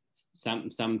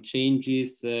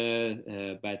changes,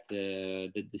 but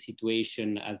the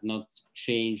situation has not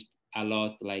changed a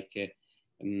lot, like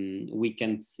we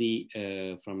can see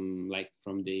from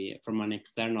an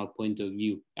external point of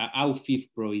view, how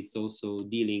FIFPro is also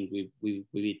dealing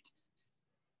with it?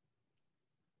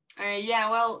 Yeah,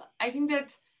 well, I think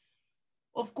that,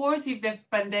 of course, if the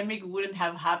pandemic wouldn't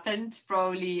have happened,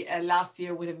 probably last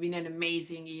year would have been an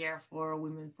amazing year for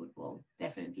women football,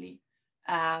 definitely.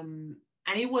 And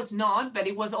it was not, but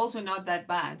it was also not that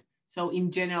bad. So in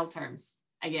general terms,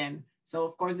 again, so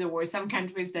of course there were some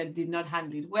countries that did not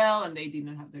handle it well and they did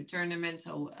not have their tournament.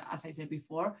 So as I said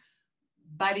before,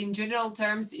 but in general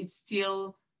terms, it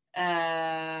still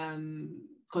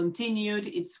continued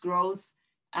its growth.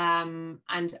 And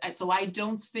so I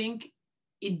don't think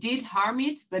it did harm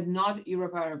it, but not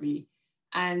irreparably.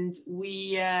 And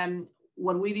we,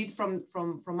 what we did from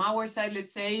our side,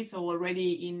 let's say, so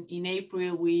already in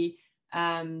April, we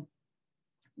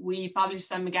published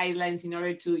some guidelines in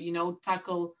order to,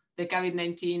 tackle the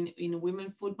COVID-19 in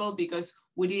women football, because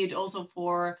we did it also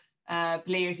for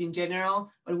players in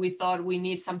general, but we thought we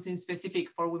need something specific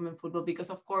for women football, because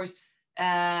of course,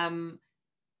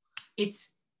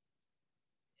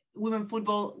 women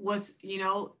football was,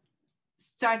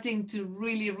 starting to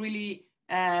really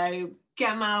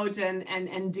come out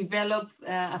and develop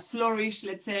a flourish,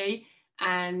 let's say.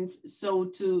 And so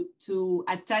to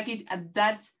attack it at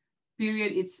that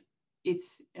period,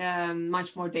 it's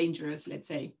much more dangerous, let's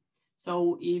say.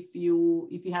 So if you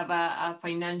have a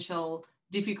financial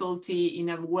difficulty in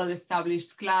a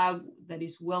well-established club that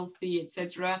is wealthy,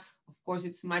 etc., of course,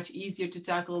 it's much easier to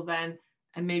tackle than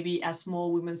maybe a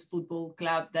small women's football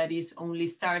club that is only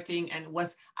starting and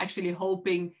was actually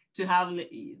hoping to have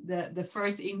the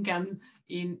first income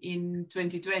in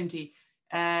 2020.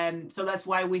 So that's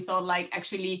why we thought, like,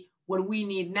 actually what we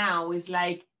need now is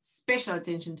like special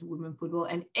attention to women football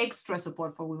and extra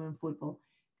support for women football.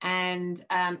 And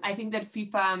I think that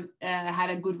FIFA had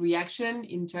a good reaction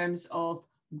in terms of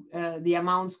the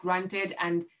amounts granted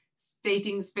and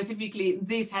stating specifically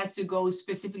this has to go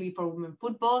specifically for women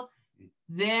football.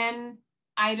 Then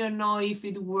I don't know if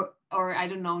it worked, or I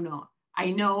don't know, no.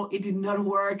 I know it did not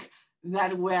work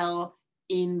that well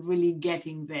in really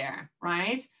getting there,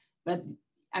 right? But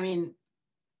I mean,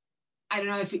 I don't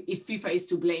know if FIFA is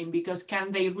to blame, because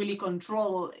can they really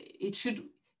control it?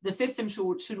 The system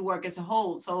should work as a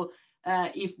whole. So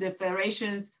if the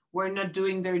federations were not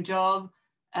doing their job,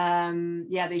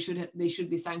 yeah, they should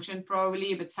be sanctioned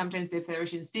probably, but sometimes the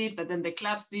federations did, but then the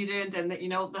clubs didn't, and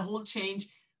the whole chain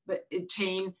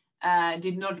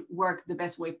did not work the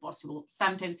best way possible.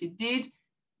 Sometimes it did,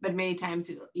 but many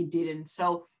times it didn't.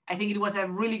 So I think it was a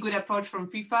really good approach from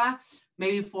FIFA,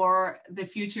 maybe for the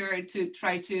future, to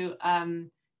try to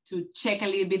check a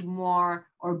little bit more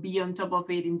or be on top of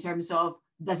it in terms of,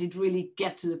 does it really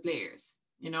get to the players,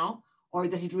 or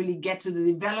does it really get to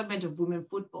the development of women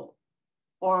football?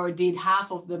 Or did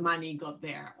half of the money got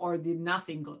there, or did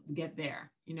nothing get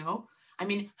there, I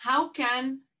mean, how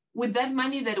can, with that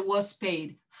money that was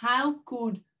paid, how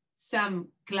could some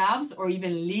clubs or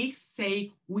even leagues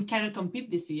say, we cannot compete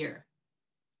this year?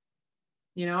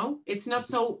 It's not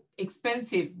so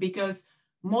expensive, because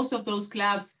most of those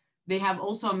clubs, they have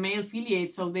also a male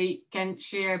affiliate, so they can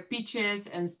share pitches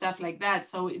and stuff like that.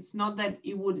 So it's not that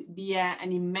it would be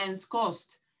an immense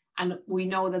cost. And we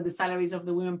know that the salaries of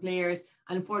the women players,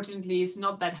 unfortunately, is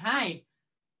not that high.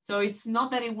 So it's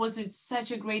not that it wasn't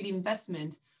such a great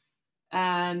investment.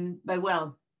 But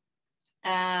well,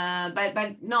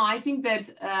 But no, I think that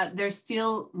there's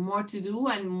still more to do,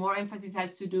 and more emphasis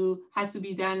has to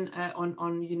be done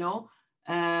on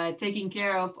taking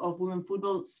care of women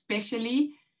football,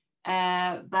 especially.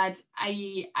 But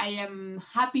I am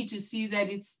happy to see that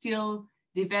it's still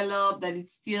developed, that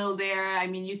it's still there. I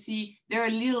mean, you see, there are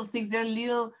little things, there are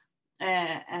little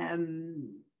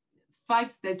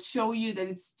facts that show you that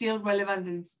it's still relevant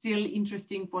and it's still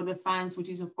interesting for the fans, which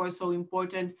is of course so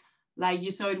important. Like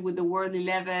you saw it with the World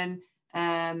 11,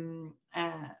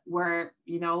 where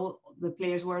the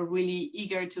players were really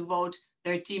eager to vote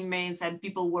their teammates, and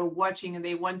people were watching and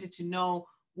they wanted to know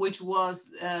which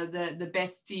was the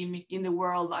best team in the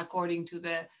world according to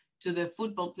the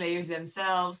football players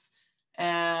themselves.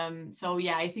 So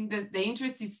yeah, I think that the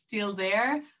interest is still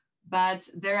there, but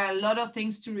there are a lot of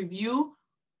things to review.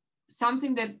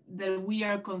 Something that we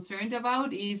are concerned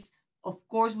about is, of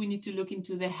course, we need to look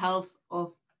into the health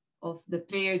of the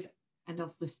players and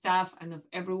of the staff and of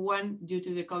everyone due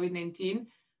to the COVID-19.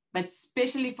 But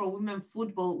especially for women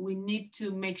football, we need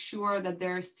to make sure that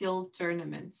there are still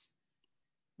tournaments.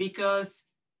 Because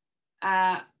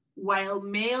while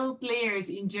male players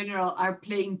in general are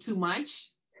playing too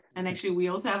much, and actually we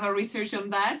also have a research on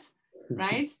that,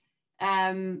 right?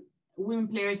 Women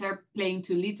players are playing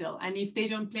too little. And if they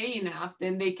don't play enough,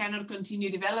 then they cannot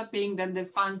continue developing, then the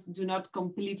fans do not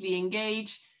completely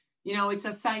engage. It's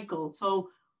a cycle. So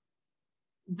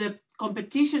the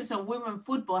competitions of women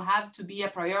football have to be a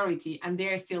priority, and they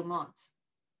are still not.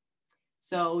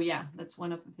 So yeah, that's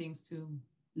one of the things to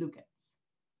look at.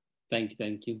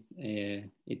 Thank you.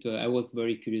 I was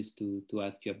very curious to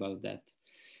ask you about that.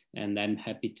 And I'm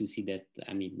happy to see that,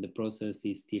 I mean, the process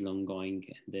is still ongoing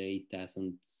and it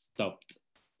hasn't stopped.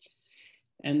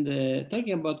 And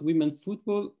talking about women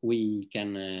football, we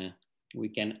can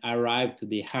arrive to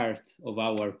the heart of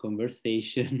our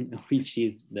conversation, which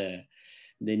is the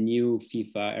new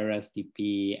FIFA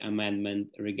RSTP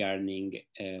amendment regarding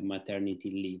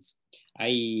maternity leave.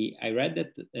 I read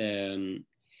that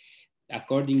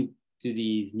according to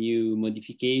this new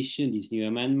modification, this new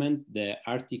amendment, the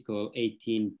Article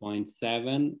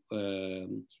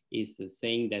 18.7 is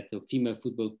saying that the female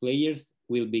football players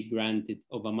will be granted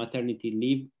of a maternity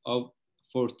leave of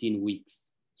 14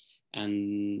 weeks.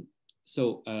 And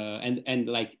so, and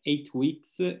like 8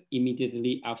 weeks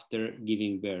immediately after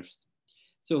giving birth.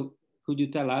 So could you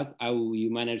tell us how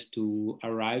you managed to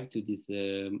arrive to this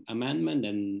amendment,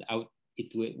 and how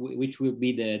which will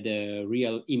be the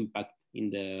real impact in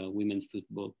the women's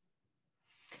football?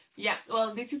 Yeah,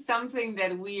 well, this is something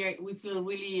that we feel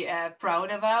really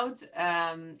proud about.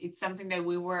 It's something that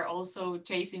we were also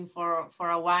chasing for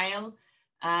a while.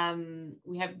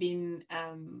 We have been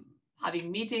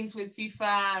having meetings with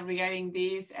FIFA regarding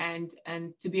this, and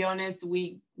to be honest,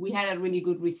 we had a really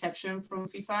good reception from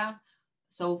FIFA.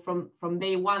 So from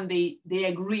day one, they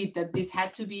agreed that this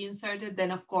had to be inserted.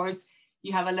 Then of course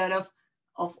you have a lot of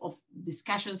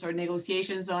discussions or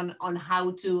negotiations on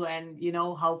how to, and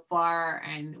how far,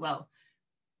 and well,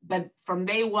 but from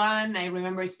day one, I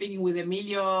remember speaking with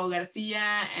Emilio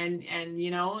Garcia, and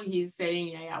he's saying,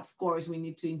 yeah, of course we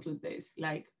need to include this,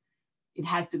 like it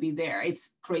has to be there.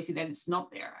 It's crazy that it's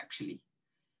not there actually.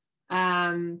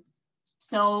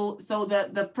 So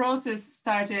the process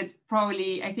started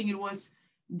probably, I think it was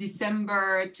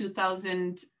December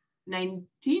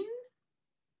 2019.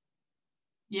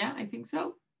 Yeah, I think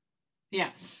so.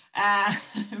 Yeah,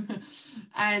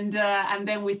 and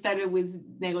then we started with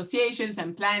negotiations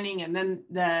and planning, and then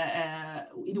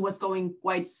it was going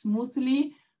quite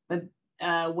smoothly. But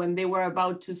when they were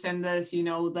about to send us,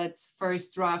 that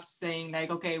first draft saying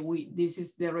like, okay, this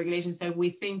is the regulations that we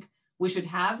think we should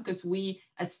have, because we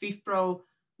as FIFPro,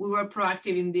 we were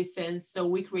proactive in this sense. So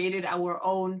we created our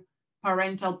own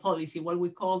parental policy, what we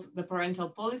called the parental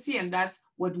policy, and that's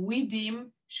what we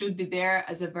deem should be there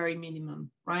as a very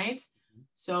minimum, right?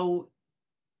 So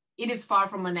it is far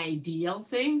from an ideal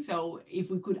thing. So if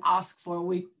we could ask for,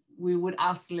 we would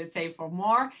ask, let's say, for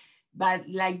more, but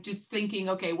like just thinking,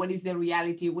 okay, what is the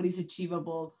reality? What is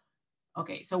achievable?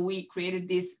 Okay, so we created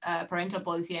this parental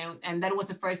policy, and that was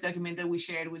the first document that we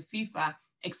shared with FIFA,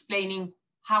 explaining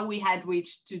how we had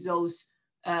reached to those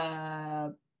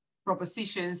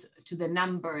propositions, to the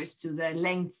numbers, to the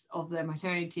lengths of the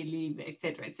maternity leave, et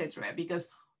cetera, because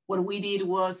what we did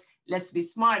was, let's be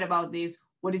smart about this.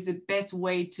 What is the best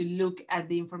way to look at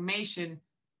the information?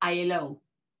 ILO,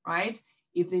 right?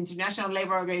 If the International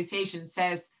Labour Organization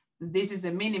says this is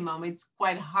a minimum, it's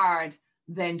quite hard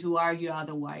then to argue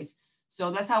otherwise. So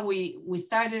that's how we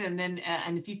started, and then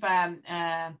and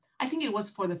FIFA, I think it was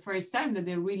for the first time that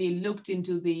they really looked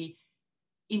into the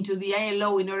into the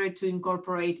ILO in order to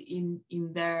incorporate in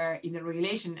the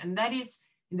regulation, and that is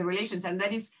in the relations, and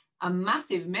that is a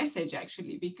massive message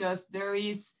actually, because there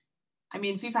is, I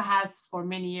mean, FIFA has for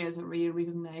many years already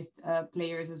recognized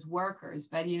players as workers,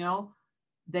 but you know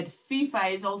that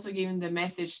FIFA is also giving the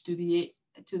message to the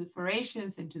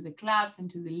federations and to the clubs and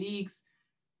to the leagues.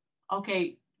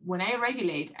 Okay, when I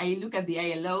regulate, I look at the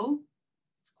ILO.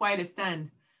 It's quite a stand,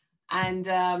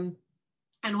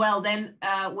 and well, then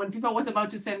when FIFA was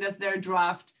about to send us their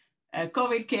draft,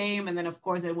 COVID came, and then of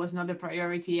course it was not a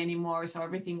priority anymore, so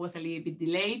everything was a little bit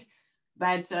delayed.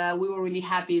 But we were really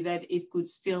happy that it could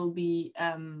still be,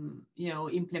 you know,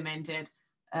 implemented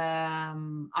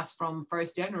as from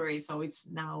 1st January. So it's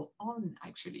now on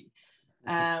actually,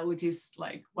 which is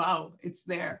like, wow, it's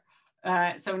there.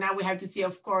 So now we have to see,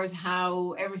 of course,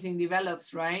 how everything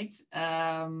develops, right?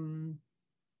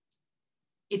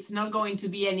 It's not going to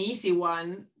be an easy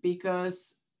one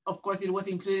because, of course, it was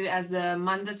included as the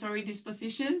mandatory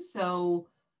disposition. So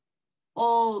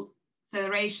all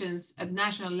federations at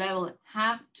national level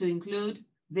have to include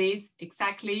this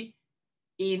exactly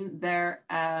in their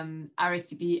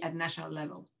RSTP at national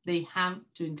level. They have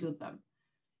to include them.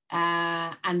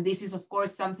 And this is, of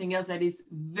course, something else that is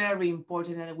very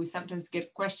important and that we sometimes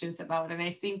get questions about. And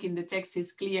I think in the text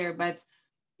is clear, but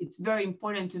it's very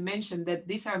important to mention that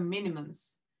these are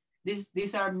minimums.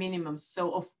 These are minimums.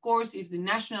 So, of course, if the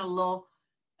national law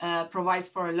provides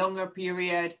for a longer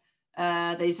period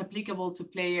that is applicable to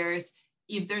players,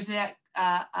 if there's a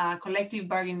collective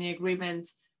bargaining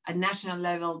agreement at national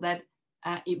level that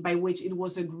by which it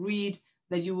was agreed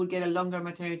that you would get a longer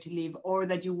maternity leave or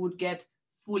that you would get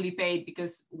fully paid,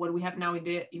 because what we have now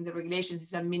in the regulations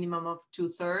is a minimum of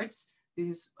 2/3. This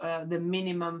is the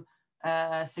minimum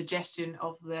suggestion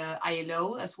of the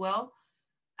ILO as well.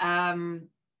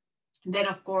 Then,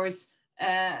 of course,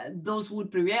 those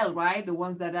would prevail, right? The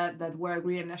ones that were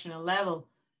agreed at national level.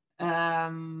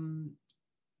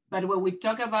 But when we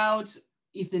talk about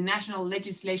if the national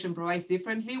legislation provides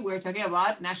differently, we're talking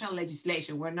about national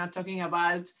legislation. We're not talking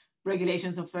about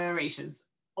regulations of federations,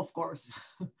 of course.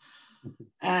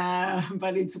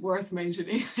 But it's worth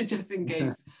mentioning just in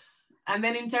case. And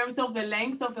then in terms of the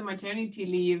length of the maternity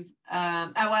leave,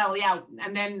 well, yeah,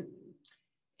 and then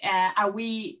are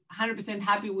we 100%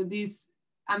 happy with this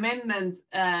amendment?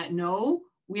 No,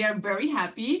 we are very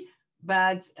happy,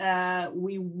 but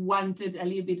we wanted a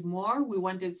little bit more. We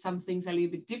wanted some things a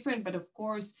little bit different, but of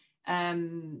course, how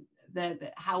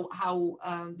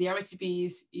the RSTP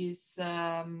is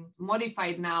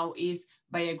modified now is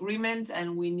by agreement,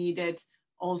 and we needed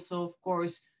also, of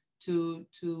course, to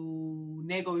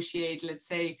negotiate, let's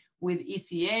say, with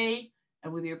ECA,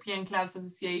 with the European Clubs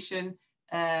Association,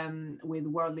 with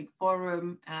World League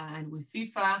Forum, and with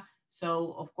FIFA.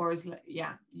 So, of course,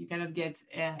 yeah, you cannot get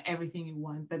everything you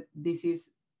want, but this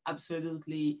is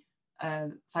absolutely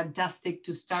fantastic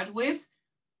to start with.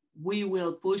 We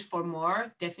will push for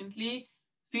more, definitely.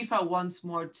 FIFA wants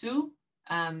more too.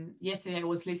 Yesterday, I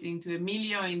was listening to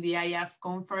Emilio in the IF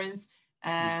conference,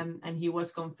 and he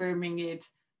was confirming it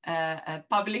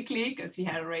publicly because he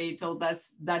had already told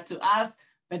us that to us.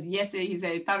 But yesterday he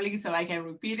said it publicly, so I can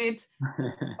repeat it.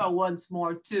 FIFA wants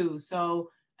more too.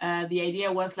 So the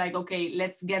idea was like, okay,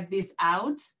 let's get this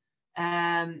out,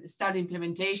 start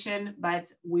implementation,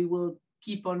 but we will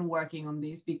keep on working on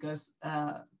this because,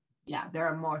 yeah, there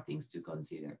are more things to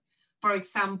consider. For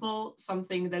example,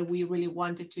 something that we really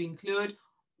wanted to include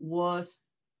was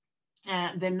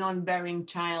the non-bearing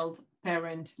child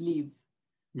parent leave.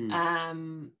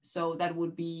 So that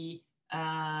would be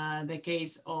the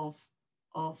case of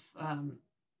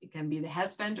it can be the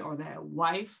husband or the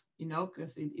wife, you know,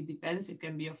 because it depends. It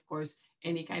can be, of course,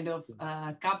 any kind of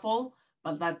couple,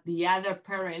 but that the other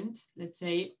parent, let's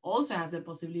say, also has the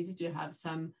possibility to have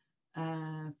some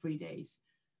free days.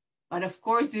 But of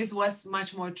course, this was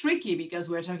much more tricky because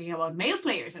we're talking about male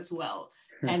players as well.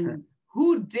 And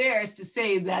who dares to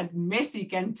say that Messi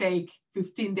can take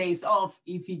 15 days off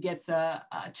if he gets a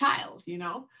child, you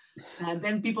know?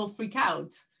 Then people freak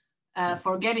out,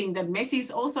 forgetting that Messi is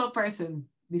also a person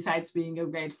besides being a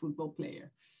great football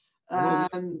player.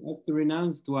 Has to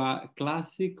renounce to a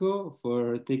classico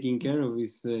for taking care of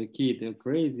his kid.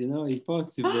 Crazy, no?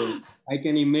 Impossible. I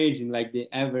can imagine like the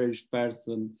average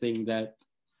person saying that.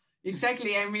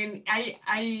 Exactly. I mean,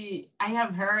 I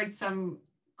have heard some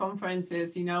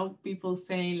conferences, you know, people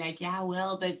saying like, yeah,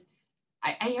 well, but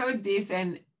I heard this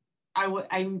and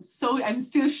I'm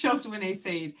still shocked when I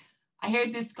say it. I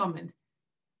heard this comment.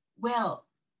 Well,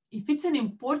 if it's an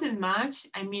important match,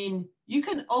 I mean, you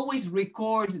can always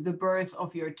record the birth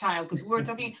of your child, because we were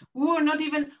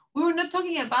not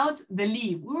talking about the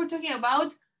leave. We were talking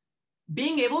about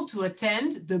being able to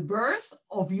attend the birth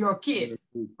of your kid,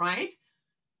 right?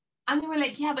 And they were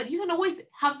like, yeah, but you can always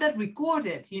have that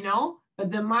recorded, you know,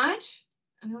 but the match,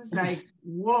 and I was like,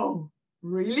 whoa,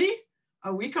 really?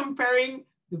 Are we comparing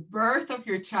the birth of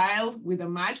your child with a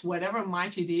match, whatever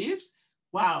match it is?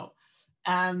 Wow.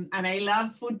 And I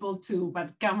love football too,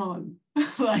 but come on,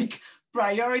 like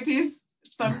priorities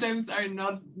sometimes are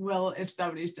not well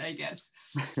established, I guess.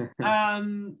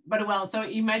 But well, so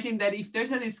imagine that if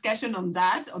there's a discussion on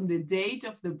that, on the date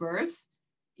of the birth,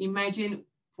 imagine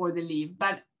for the leave.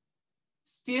 But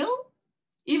still,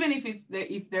 even if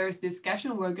if there's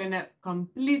discussion, we're gonna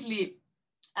completely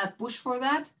push for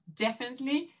that,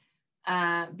 definitely,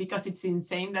 because it's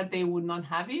insane that they would not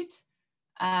have it.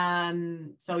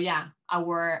 So yeah,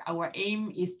 our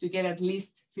aim is to get at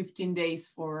least 15 days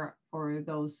for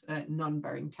those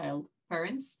non-bearing child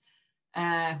parents,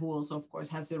 who also, of course,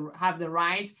 have the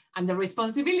rights and the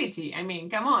responsibility. I mean,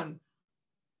 come on,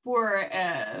 poor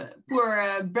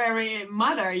berry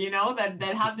mother, you know, that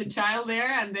have the child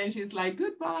there, and then she's like,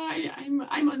 goodbye,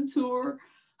 I'm on tour.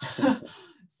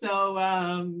 So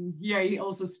yeah, I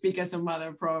also speak as a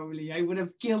mother. Probably I would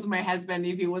have killed my husband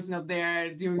if he was not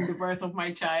there during the birth of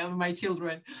my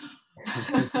children.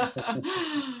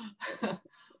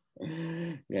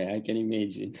 Yeah, I can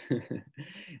imagine.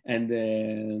 And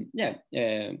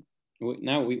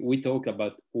now we talk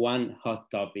about one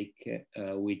hot topic,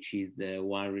 which is the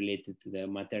one related to the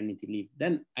maternity leave.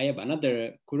 Then I have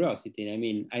another curiosity. I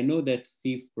mean, I know that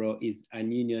FIFPro is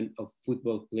an union of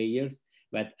football players,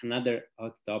 but another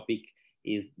hot topic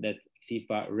is that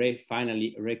FIFA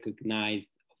finally recognized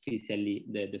officially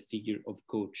the figure of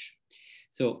coach.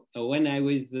 So when I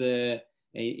was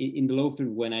in the law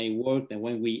firm, when I worked and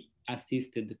when we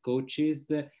assisted the coaches,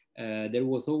 there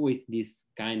was always this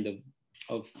kind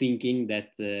of thinking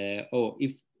that,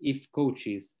 if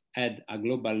coaches had a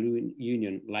global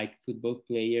union like football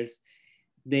players,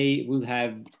 they would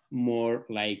have more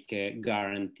like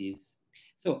guarantees.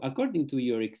 So according to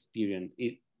your experience,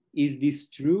 is this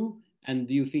true? And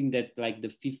do you think that like the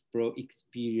FIFPro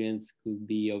experience could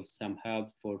be of some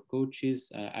help for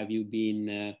coaches? Have you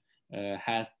been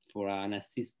asked for an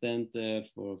assistant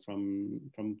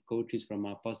from coaches, from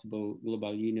a possible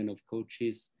global union of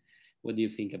coaches? What do you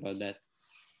think about that?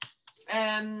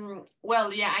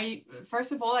 Well, yeah,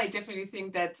 first of all, I definitely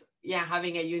think that, yeah,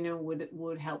 having a union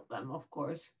would help them, of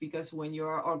course, because when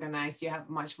you're organized, you have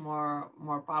much more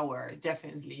power,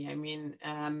 definitely. I mean,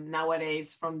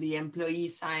 nowadays, from the employee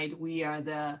side, we are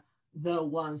the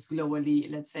ones globally,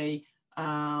 let's say,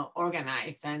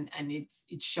 organized, and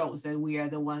it shows that we are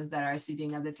the ones that are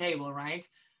sitting at the table, right?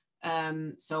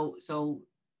 So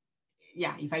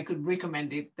yeah, if I could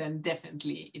recommend it, then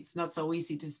definitely. It's not so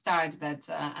easy to start, but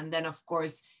and then of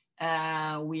course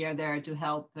we are there to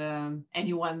help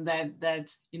anyone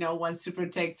that you know wants to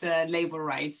protect labor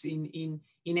rights in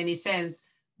any sense.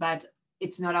 But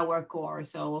it's not our core.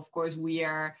 So of course we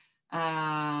are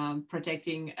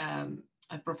protecting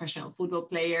professional football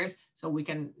players, so we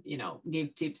can, you know,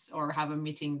 give tips or have a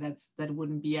meeting that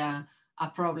wouldn't be a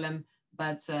problem.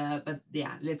 But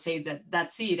yeah, let's say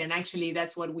that's it. And actually,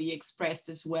 that's what we expressed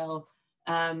as well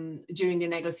during the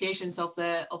negotiations of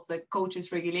the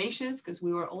coaches regulations, because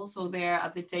we were also there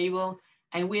at the table,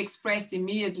 and we expressed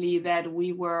immediately that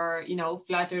we were, you know,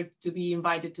 flattered to be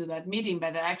invited to that meeting,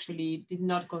 but that actually did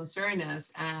not concern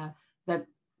us. That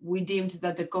we deemed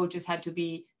that the coaches had to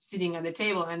be sitting at the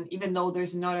table, and even though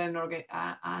there's not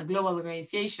a global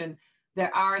organization,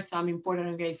 there are some important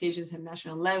organizations at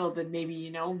national level that maybe,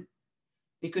 you know,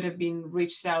 they could have been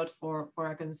reached out for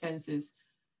a consensus.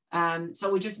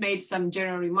 So we just made some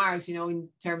general remarks, you know, in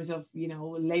terms of, you know,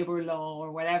 labor law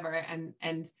or whatever. And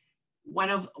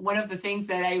one of the things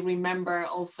that I remember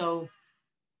also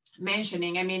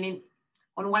mentioning, I mean,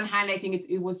 on one hand, I think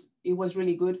it was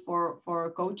really good for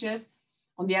coaches.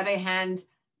 On the other hand,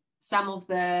 some of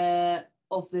the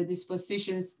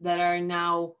dispositions that are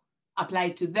now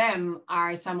applied to them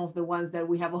are some of the ones that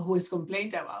we have always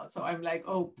complained about. So I'm like,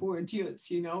 oh, poor dudes,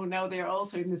 you know, now they're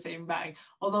also in the same bag,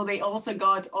 although they also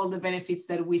got all the benefits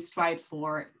that we strive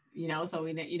for, you know. So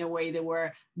in a way they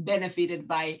were benefited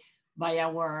by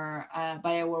our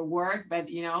work. But,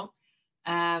 you know,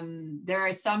 there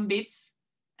are some bits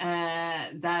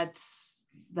that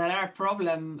are a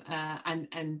problem.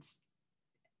 And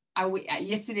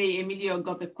yesterday, Emilio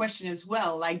got the question as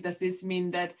well, like, does this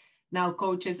mean that now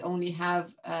coaches only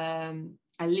have a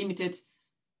limited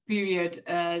period,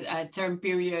 term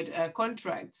period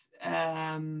contracts?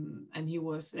 And he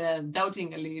was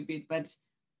doubting a little bit, but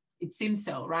it seems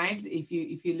so, right? If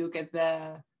you look at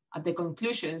the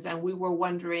conclusions, and we were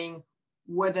wondering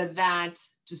whether that,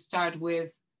 to start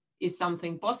with, is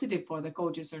something positive for the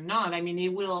coaches or not. I mean,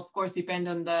 it will of course depend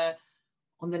on the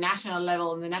national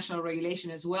level and the national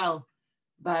regulation as well.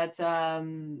 But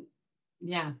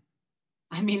yeah,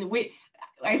 I mean,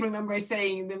 I remember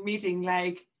saying in the meeting,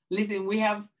 like, listen, we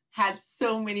have had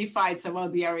so many fights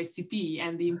about the RSTP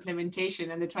and the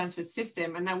implementation and the transfer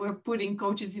system, and now we're putting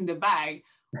coaches in the bag,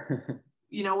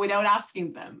 you know, without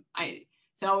asking them.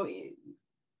 So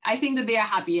I think that they are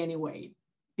happy anyway,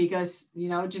 because, you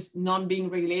know, just non being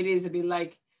regulated is a bit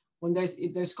like when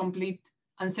there's complete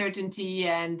uncertainty,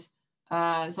 and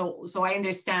so I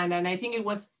understand, and I think it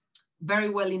was very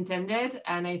well intended,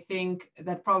 and I think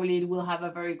that probably it will have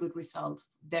a very good result.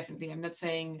 Definitely, I'm not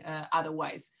saying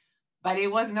otherwise, but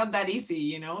it was not that easy,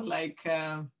 you know, like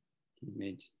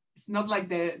it's not like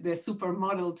the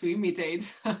supermodel to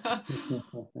imitate.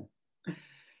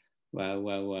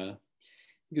 Wow.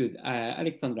 Good.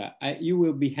 Alexandra, you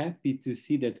will be happy to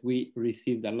see that we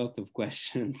received a lot of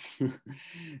questions.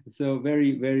 So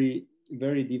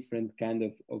very different kind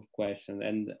of questions.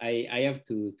 And I have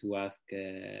to ask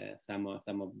some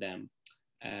of them.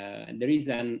 There is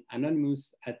an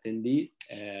anonymous attendee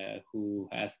who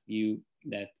asked you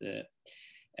that,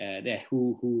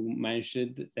 who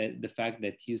mentioned that the fact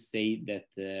that you say that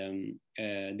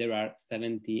there are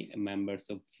 70 members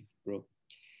of FIFPro.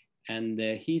 And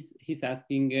he's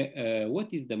asking,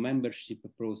 what is the membership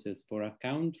process for a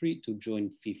country to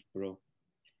join FIFPro?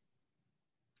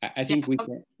 I think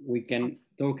we can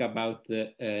talk about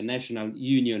national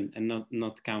union and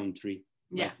not country.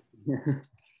 Yeah.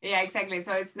 Yeah, exactly.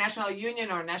 So it's national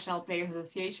union or national players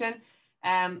association.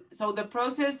 So the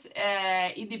process,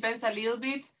 it depends a little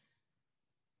bit.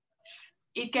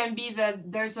 It can be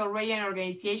that there's already an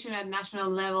organization at national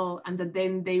level and that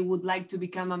then they would like to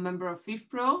become a member of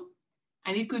FIFPro.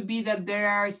 And it could be that there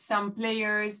are some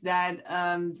players that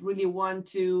really want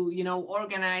to, you know,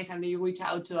 organize, and they reach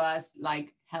out to us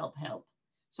like, help.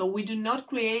 So we do not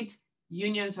create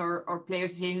unions or player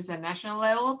associations at national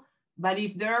level. But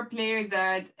if there are players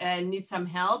that need some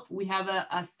help, we have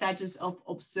a status of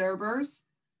observers.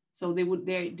 So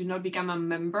they do not become a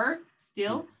member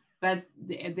still, but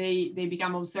they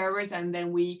become observers, and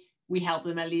then we help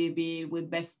them a little bit with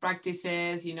best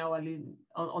practices, you know, a little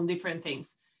on different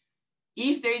things.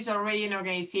 If there is already an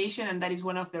organization, and that is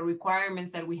one of the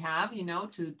requirements that we have, you know,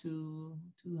 to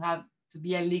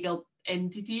be a legal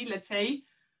entity, let's say,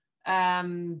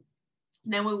 then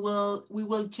we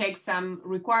will check some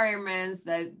requirements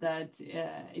that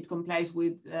it complies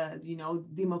with, you know,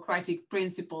 democratic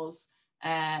principles.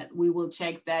 We will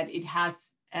check that it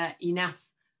has enough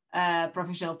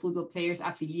professional football players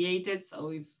affiliated. So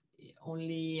if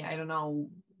only, I don't know,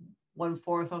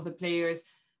 1/4 of the players,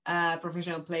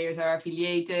 professional players are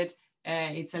affiliated,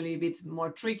 it's a little bit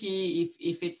more tricky.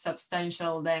 If it's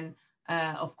substantial, then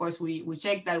of course we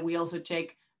check that. We also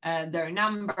check their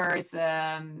numbers,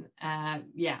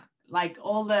 like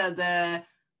all the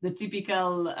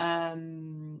typical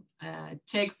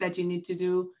checks that you need to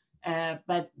do.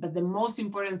 But the most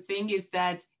important thing is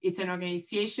that it's an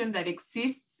organization that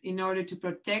exists in order to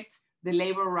protect the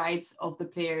labor rights of the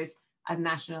players at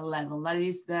national level. That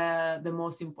is the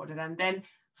most important. And then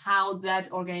how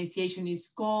that organization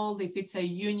is called, if it's a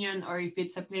union or if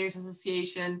it's a players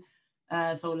association,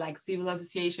 so like civil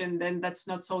association, then that's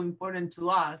not so important to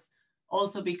us.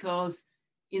 Also because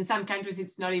in some countries,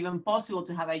 it's not even possible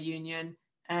to have a union.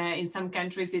 In some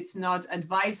countries, it's not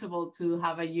advisable to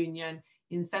have a union.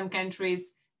 In some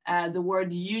countries, the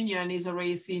word union is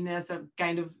already seen as a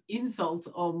kind of insult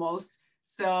almost.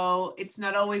 So it's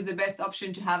not always the best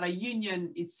option to have a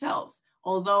union itself.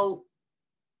 Although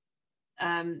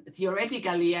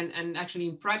theoretically and actually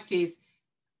in practice,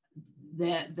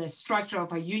 the structure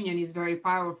of a union is very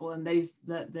powerful, and that is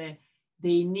the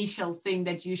initial thing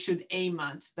that you should aim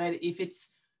at. But if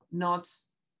it's not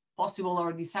possible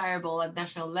or desirable at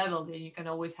national level, then you can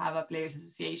always have a players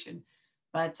association.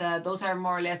 But those are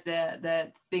more or less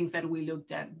the things that we look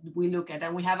at,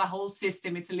 and we have a whole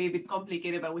system. It's a little bit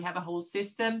complicated, but we have a whole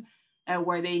system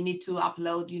where they need to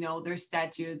upload, you know, their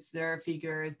statutes, their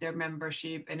figures, their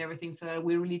membership, and everything, so that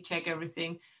we really check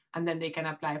everything, and then they can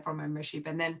apply for membership.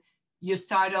 And then you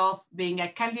start off being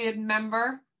a candidate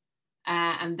member,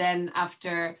 and then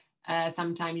after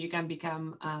some time you can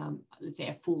become, let's say,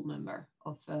 a full member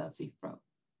of FIFPro.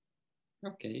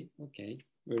 Okay,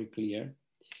 very clear.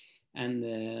 And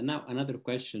now another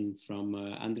question from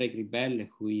Andre Gribel,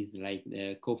 who is like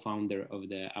the co-founder of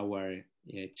our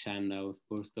channel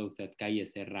Sports Talks at Calle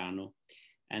Serrano.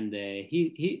 And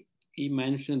he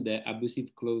mentioned the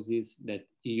abusive clauses that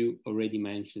you already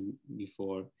mentioned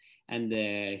before. And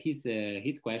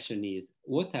his question is,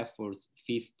 what efforts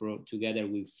FIFPro together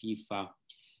with FIFA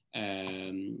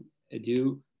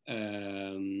do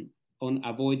on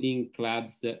avoiding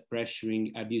clubs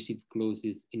pressuring abusive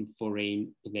clauses in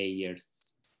foreign players?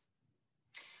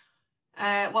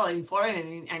 Well, in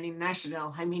foreign and in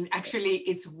national, I mean, actually,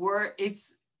 it's worse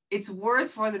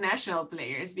for the national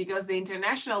players, because the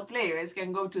international players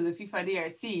can go to the FIFA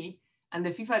DRC, and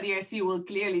the FIFA DRC will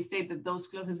clearly state that those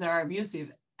clauses are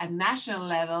abusive. At national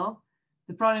level,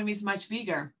 the problem is much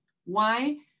bigger.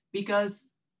 Why? Because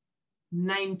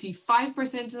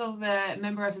 95% of the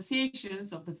member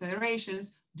associations of the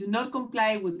federations do not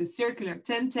comply with the circular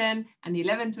 1010 and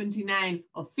 1129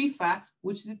 of FIFA,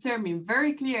 which determine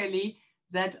very clearly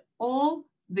that all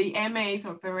the MAs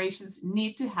or federations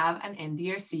need to have an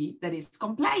NDRC that is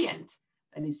compliant,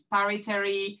 that is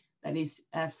parity, that is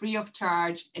free of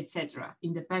charge, etc.,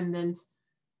 independent.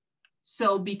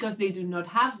 So because they do not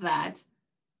have that,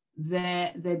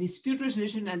 the dispute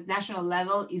resolution at national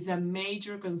level is a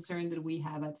major concern that we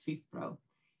have at FIFPro.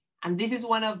 And this is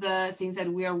one of the things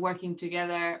that we are working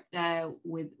together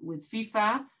with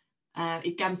FIFA.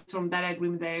 It comes from that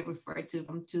agreement that I referred to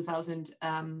from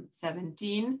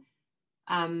 2017.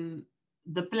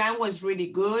 The plan was really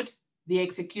good. The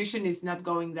execution is not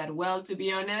going that well, to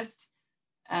be honest.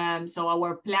 So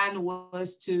our plan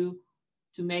was to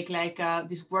make like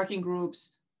these working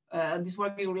groups,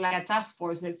 like a task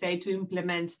force, let's say, to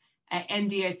implement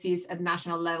NDRCs at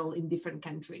national level in different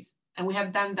countries. And we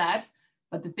have done that.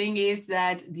 But the thing is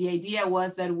that the idea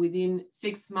was that within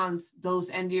 6 months, those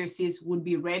NDRCs would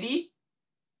be ready.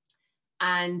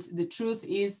 And the truth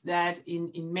is that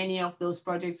in many of those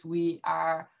projects, we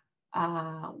are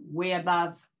way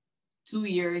above 2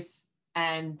 years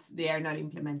and they are not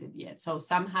implemented yet. So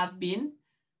some have been,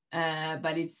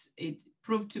 but it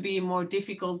proved to be more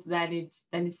difficult than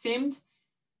it seemed.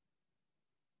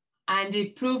 And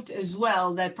it proved as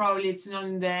well that probably it's not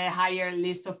on the higher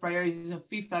list of priorities of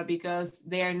FIFA, because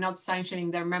they are not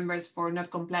sanctioning their members for not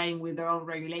complying with their own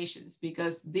regulations,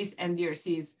 because these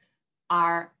NDRCs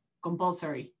are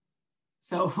compulsory.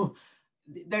 So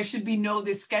there should be no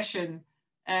discussion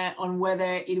on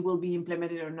whether it will be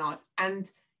implemented or not. And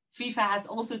FIFA has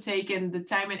also taken the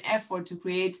time and effort to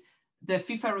create the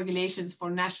FIFA regulations for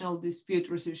national dispute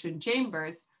resolution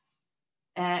chambers.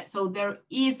 So there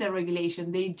is a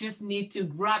regulation. They just need to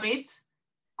grab it,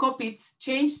 copy it,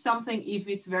 change something if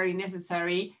it's very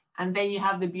necessary, and then you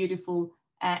have the beautiful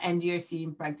NDRC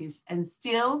in practice. And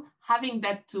still having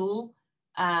that tool,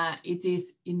 it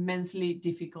is immensely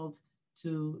difficult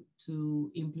to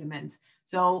implement.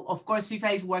 So of course,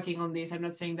 FIFA is working on this. I'm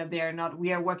not saying that they are not.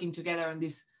 We are working together on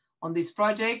this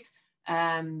project.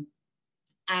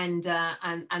 And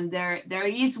there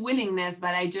is willingness,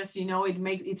 but I just,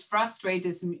 it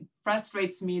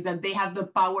frustrates me that they have the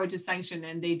power to sanction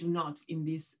and they do not in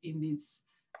this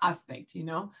aspect,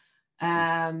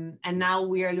 and now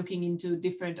we are looking into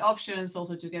different options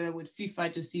also together with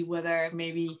FIFA to see whether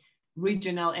maybe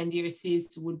regional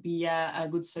NDRCs would be a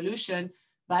good solution.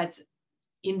 But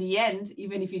in the end,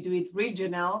 even if you do it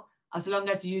regional, as long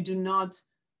as you do not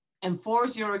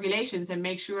enforce your regulations and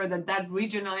make sure that that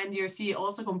regional NDRC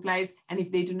also complies, and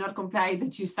if they do not comply,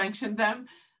 that you sanction them,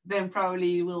 then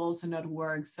probably it will also not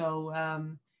work. So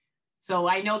so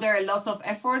I know there are lots of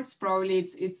efforts. Probably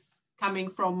it's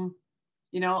coming from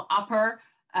upper,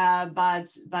 but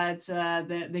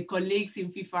the colleagues in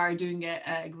FIFA are doing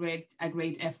a great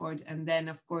effort. And then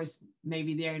of course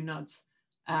maybe they are not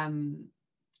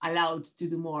allowed to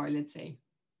do more, let's say.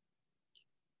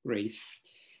 Great.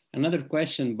 Another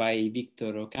question by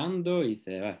Victor Ocando is,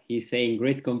 he's saying,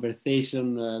 great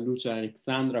conversation, Lucio and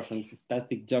Alexandra,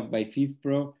 fantastic job by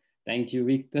FIFPro. Thank you,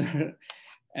 Victor.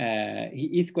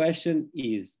 His question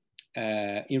is,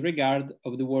 in regard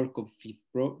of the work of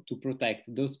FIFPro to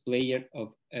protect those players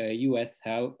of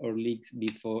USL or leagues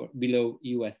below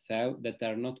USL that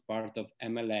are not part of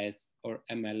MLS or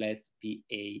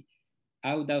MLSPA.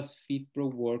 How does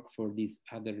FIFPro work for these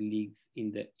other leagues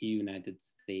in the United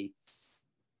States?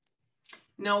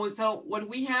 No, so what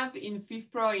we have in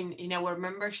FIFPro in our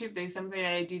membership, there's something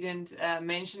I didn't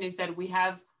mention, is that we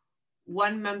have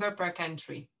one member per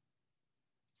country.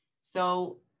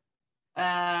 So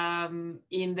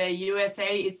in the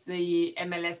USA, it's the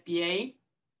MLSPA,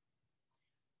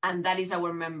 and that is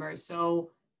our member.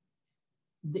 So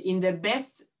in the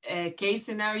best case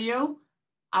scenario,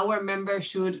 our member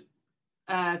should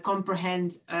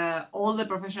comprehend all the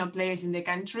professional players in the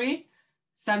country.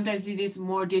 Sometimes it is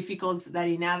more difficult than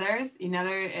in other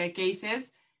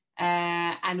cases.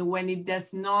 And when it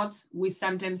does not, we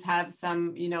sometimes have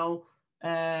some,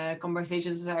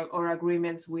 conversations or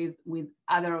agreements with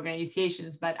other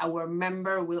organizations, but our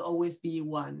member will always be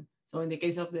one. So in the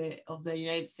case of the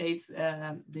United States,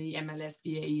 the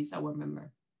MLSPA is our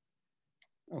member.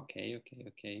 Okay.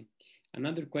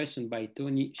 Another question by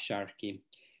Tony Sharkey.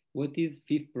 What is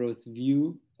FIFPro's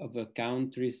view of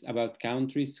about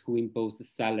countries who impose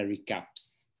salary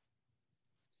caps?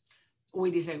 We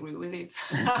disagree with it.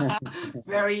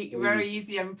 very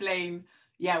easy and plain.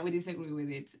 Yeah, we disagree with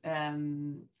it.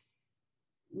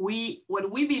 What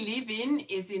we believe in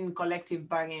is in collective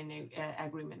bargaining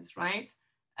agreements, right?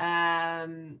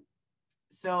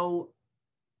 So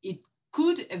it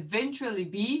could eventually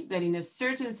be that in a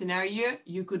certain scenario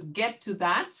you could get to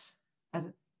that,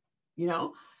 you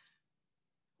know,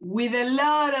 with a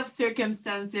lot of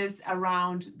circumstances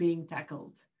around being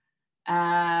tackled.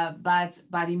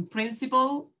 But in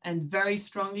principle and very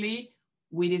strongly,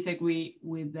 we disagree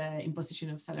with the imposition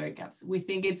of salary caps. We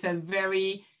think it's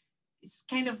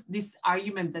kind of this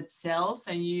argument that sells,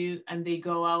 and they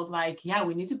go out like, yeah,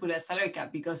 we need to put a salary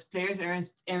cap because players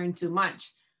earn too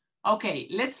much. Okay,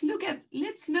 let's look at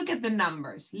the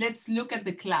numbers. Let's look at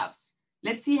the clubs.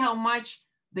 Let's see how much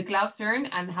the clubs earn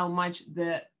and how much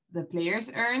the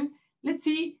players earn. Let's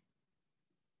see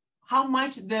how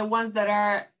much the ones that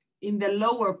are in the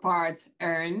lower part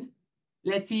earn.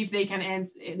 Let's see if they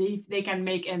can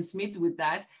make ends meet with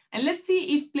that, and let's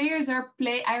see if players are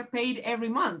paid every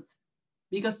month.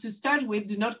 Because to start with,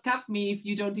 do not cap me if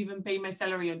you don't even pay my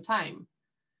salary on time.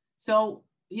 So,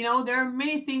 you know, there are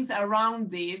many things around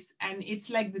this, and it's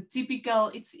like the typical.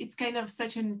 It's kind of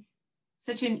such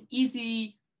an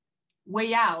easy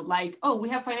way out. Like, oh, we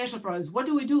have financial problems. What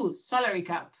do? Salary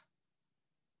cap.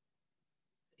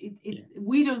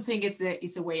 We don't think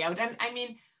it's a way out. And I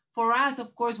mean, for us,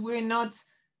 of course, we're not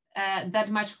that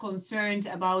much concerned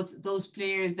about those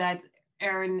players that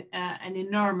earn an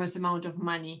enormous amount of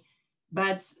money,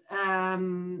 but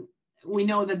we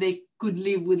know that they could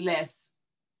live with less,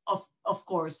 of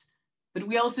course. But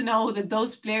we also know that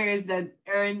those players that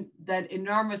earn that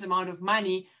enormous amount of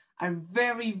money are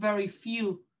very, very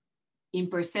few in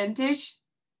percentage.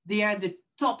 They are the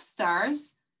top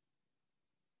stars.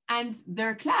 And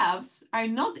their clubs are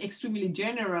not extremely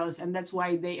generous, and that's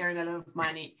why they earn a lot of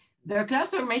money. Their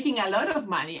clubs are making a lot of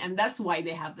money, and that's why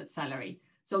they have that salary.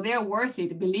 So they're worth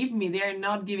it. Believe me, they're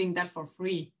not giving that for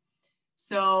free.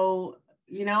 So,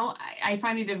 you know, I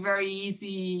find it a very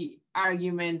easy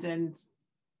argument and,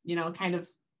 you know, kind of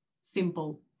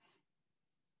simple.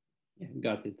 Yeah,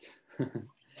 got it.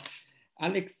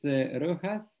 Alex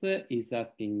Rojas is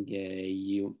asking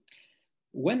you,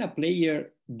 when a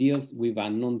player deals with a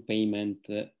non-payment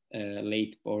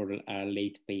late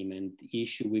payment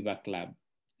issue with a club,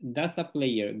 does a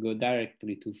player go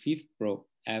directly to FIFPro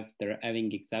after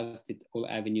having exhausted all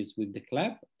avenues with the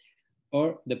club,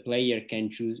 or the player can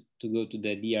choose to go to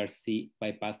the DRC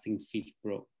bypassing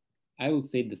FIFPro? I will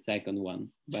say the second one,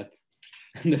 but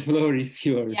the floor is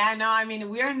yours. Yeah, no, I mean,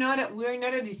 we're not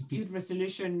a dispute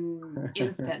resolution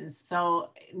instance,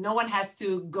 so no one has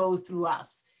to go through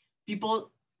us.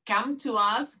 People come to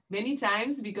us many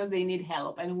times because they need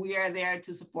help, and we are there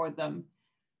to support them.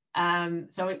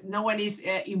 So no one is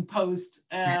imposed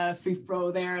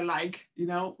FIFPro. They're like, you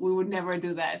know, we would never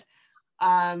do that.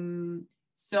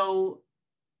 So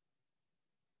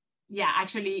yeah,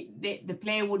 actually the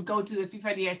player would go to the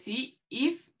FIFA DRC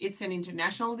if it's an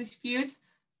international dispute.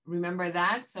 Remember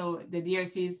that. So the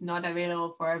DRC is not available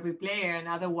for every player, and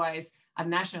otherwise at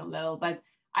national level. But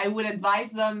I would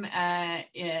advise them that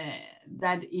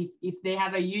if they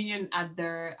have a union at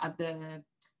the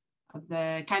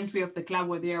country of the club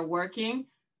where they are working,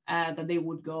 that they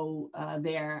would go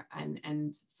there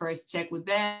and first check with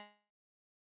them.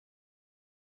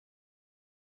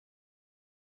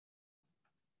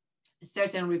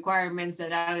 Certain requirements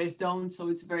that others don't, so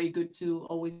it's very good to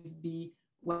always be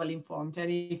well informed. And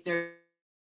if there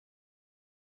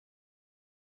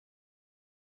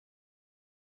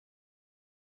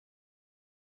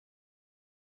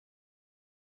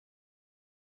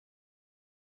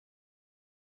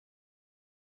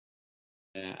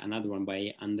another one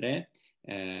by Andre,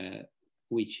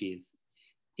 which is,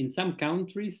 in some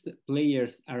countries,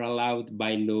 players are allowed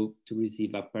by law to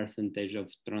receive a percentage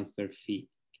of transfer fee.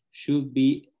 Should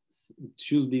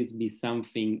this be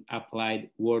something applied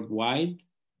worldwide?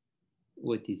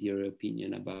 What is your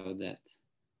opinion about that?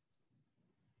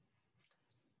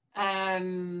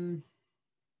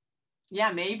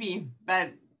 Yeah, maybe,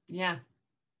 but yeah,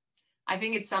 I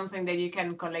think it's something that you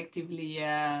can collectively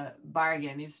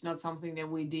bargain. It's not something that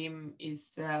we deem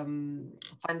is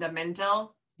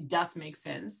fundamental. It does make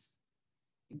sense.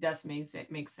 It does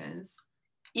make sense.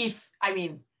 If, I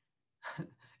mean,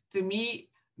 to me,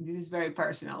 this is very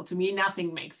personal. To me,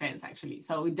 nothing makes sense, actually.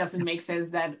 So it doesn't make sense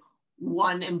that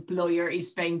one employer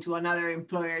is paying to another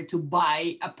employer to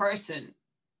buy a person,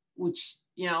 which,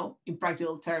 you know, in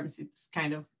practical terms, it's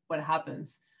kind of what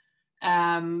happens.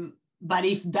 But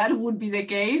if that would be the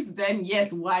case, then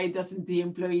yes, why doesn't the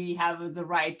employee have the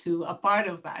right to a part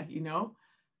of that, you know?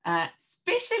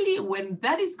 Especially when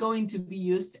that is going to be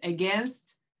used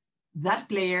against that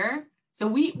player. So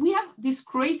we have this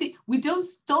crazy, we don't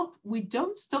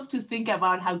stop to think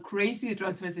about how crazy the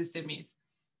transfer system is,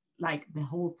 like the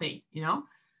whole thing, you know?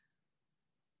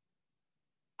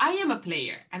 I am a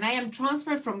player and I am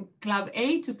transferred from club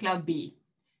A to club B.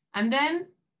 And then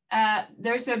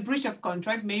there's a breach of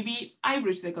contract. Maybe I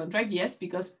breach the contract, yes,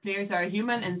 because players are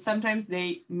human and sometimes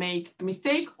they make a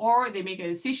mistake or they make a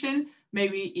decision.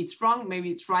 Maybe it's wrong,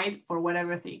 maybe it's right for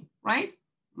whatever thing, right?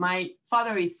 My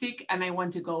father is sick and I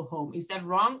want to go home. Is that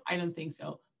wrong? I don't think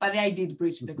so. But I did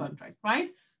breach the contract, right?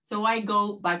 So I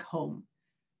go back home.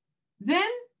 Then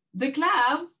the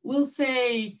club will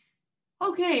say,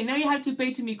 okay, now you have to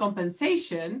pay to me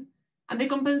compensation. And the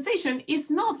compensation is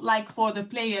not like for the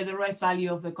player, the rest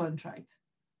value of the contract.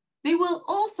 They will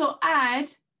also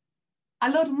add a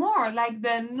lot more, like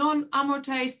the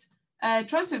non-amortized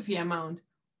transfer fee amount.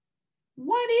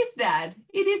 What is that?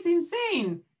 It is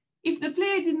insane. If the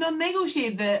player did not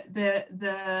negotiate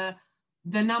the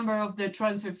number of the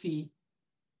transfer fee,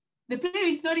 the player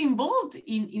is not involved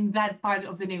in that part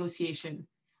of the negotiation.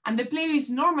 And the player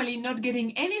is normally not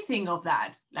getting anything of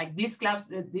that. Like these clubs,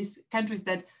 these countries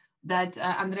that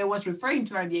Andre was referring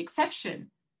to are the exception.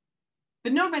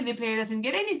 But normally the player doesn't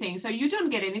get anything. So you don't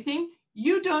get anything.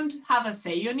 You don't have a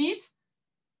say on it.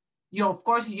 You, of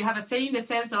course, you have a say in the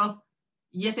sense of,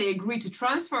 yes, I agree to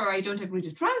transfer or I don't agree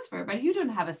to transfer, but you don't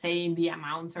have a say in the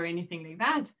amounts or anything like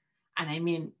that. And I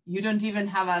mean, you don't even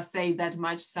have a say that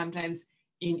much sometimes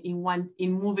in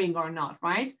moving or not,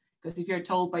 right? Because if you're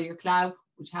told by your club,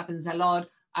 which happens a lot,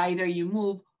 either you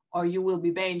move or you will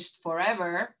be benched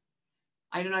forever,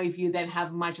 I don't know if you then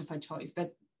have much of a choice.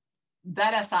 But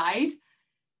that aside,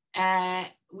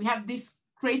 we have this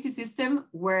crazy system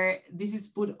where this is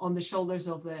put on the shoulders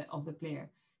of the player.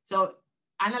 So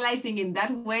analyzing in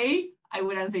that way, I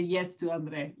would answer yes to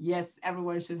Andre. Yes,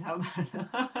 everyone should have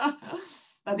that.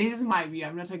 But this is my view.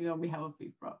 I'm not talking on behalf of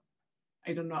FIFPro.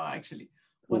 I don't know actually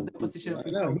what the position of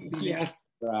FIFPro would be. He asked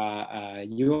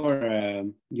for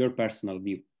your personal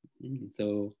view.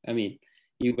 So, I mean,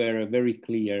 you were very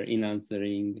clear in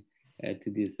answering to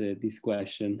this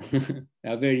question,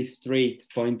 a very straight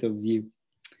point of view.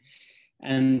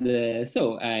 And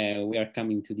so we are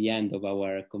coming to the end of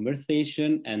our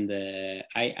conversation, and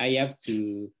I have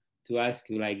to ask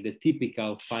you like the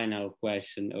typical final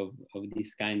question of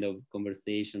this kind of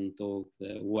conversation, talk,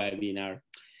 webinar.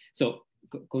 So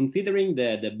considering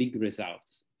the big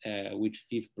results which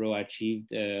FIFPro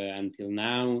achieved until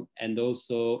now, and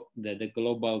also the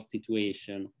global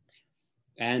situation,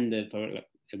 and for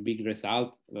a big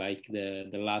result like the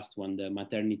last one, the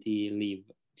maternity leave,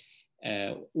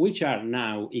 which are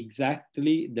now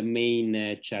exactly the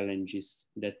main challenges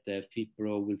that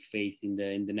FIFPro will face in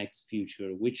the next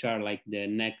future, which are like the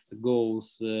next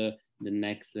goals, the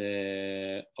next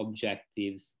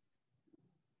objectives?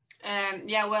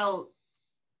 Yeah, well,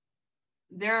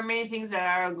 there are many things that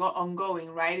are ongoing,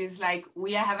 right? It's like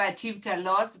we have achieved a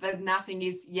lot, but nothing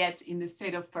is yet in the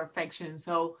state of perfection.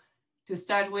 So to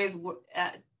start with,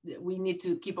 we need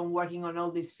to keep on working on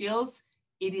all these fields.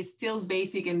 It is still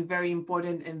basic and very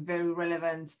important and very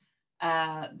relevant,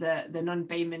 the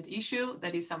non-payment issue.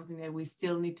 That is something that we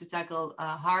still need to tackle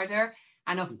harder.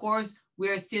 And of course, we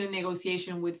are still in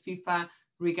negotiation with FIFA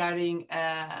regarding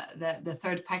the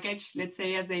third package, let's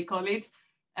say, as they call it.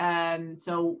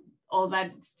 So all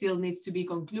that still needs to be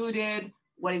concluded.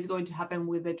 What is going to happen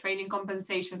with the training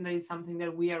compensation? That is something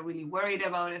that we are really worried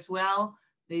about as well.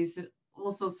 There is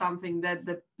also something that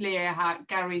the player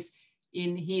carries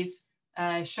in his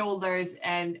shoulders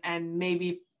and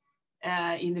maybe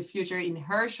in the future in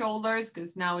her shoulders,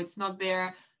 because now it's not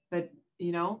there, but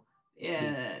you know,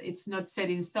 it's not set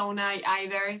in stone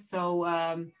either. So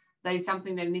that is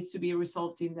something that needs to be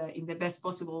resolved in the best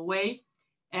possible way.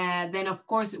 Then of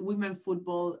course, women's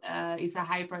football is a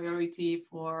high priority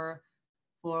for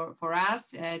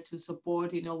us to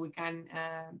support, you know, we can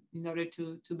in order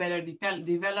to better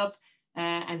develop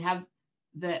and have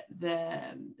the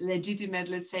legitimate,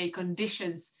 let's say,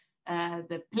 conditions,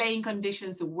 the playing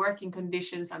conditions, the working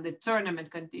conditions, and the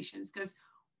tournament conditions, because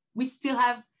we still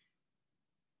have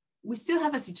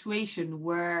a situation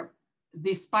where,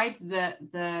 despite the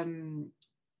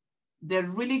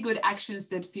really good actions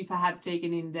that FIFA have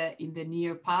taken in the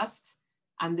near past,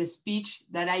 and the speech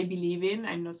that I believe in,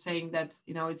 I'm not saying that,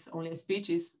 you know, it's only a speech,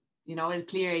 is, you know, a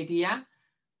clear idea,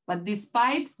 But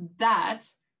despite that,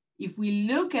 if we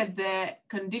look at the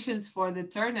conditions for the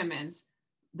tournaments,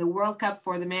 the World Cup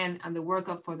for the men and the World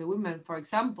Cup for the women, for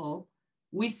example,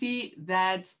 we see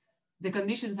that the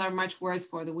conditions are much worse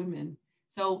for the women.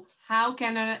 So how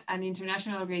can an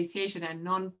international organization, a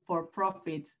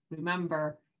non-for-profit,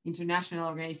 remember, international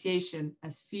organization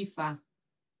as FIFA,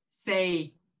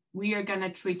 say, we are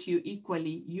gonna treat you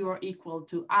equally, you're equal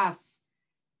to us,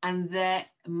 and the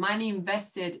money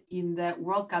invested in the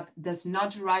World Cup does not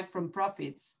derive from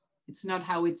profits? It's not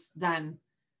how it's done.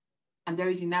 And there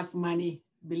is enough money,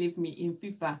 believe me, in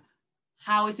FIFA.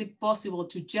 How is it possible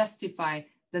to justify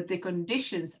that the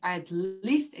conditions are at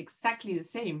least exactly the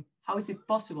same? How is it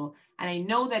possible? And I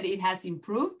know that it has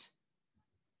improved,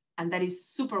 and that is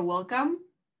super welcome.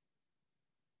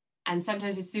 And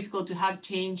sometimes it's difficult to have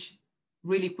change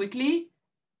really quickly,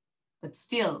 but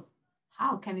still,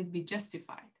 how can it be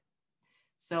justified?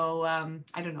 So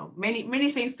I don't know,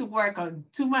 many things to work on,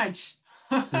 too much.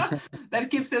 That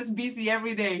keeps us busy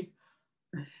every day.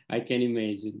 I can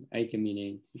imagine.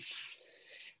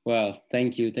 Well,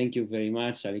 thank you very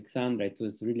much, Alexandra. It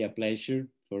was really a pleasure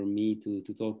for me to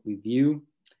talk with you.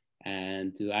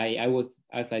 And I was,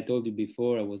 as I told you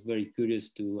before, I was very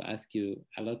curious to ask you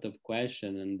a lot of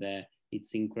questions, and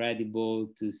it's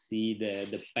incredible to see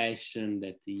the passion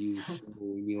that you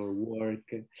show in your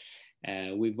work,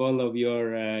 with all of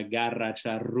your garra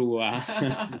charrua.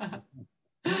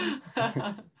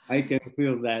 I can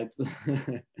feel that.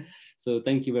 So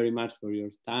thank you very much for your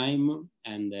time,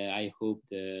 and I hope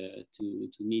to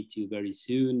meet you very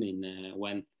soon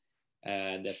when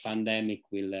the pandemic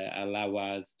will allow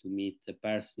us to meet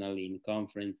personally in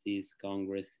conferences,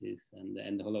 congresses,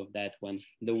 and all of that, when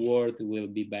the world will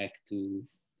be back to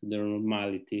the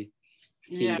normality.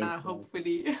 Yeah,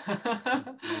 hopefully.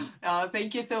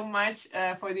 Thank you so much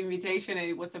for the invitation.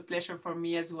 It was a pleasure for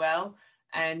me as well.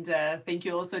 And thank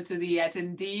you also to the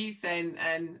attendees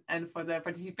and for the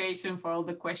participation, for all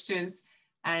the questions.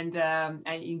 And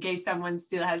in case someone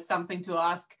still has something to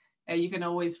ask, you can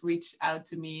always reach out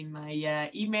to me in my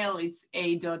email. It's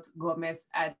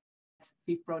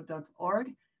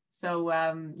a.gomez@fifpro.org. So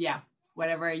yeah,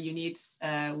 whatever you need,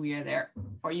 we are there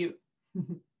for you.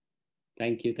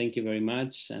 Thank you very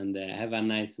much, and have a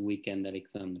nice weekend,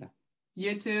 Alexandra.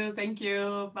 You too. Thank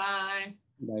you. Bye.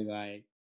 Bye-bye.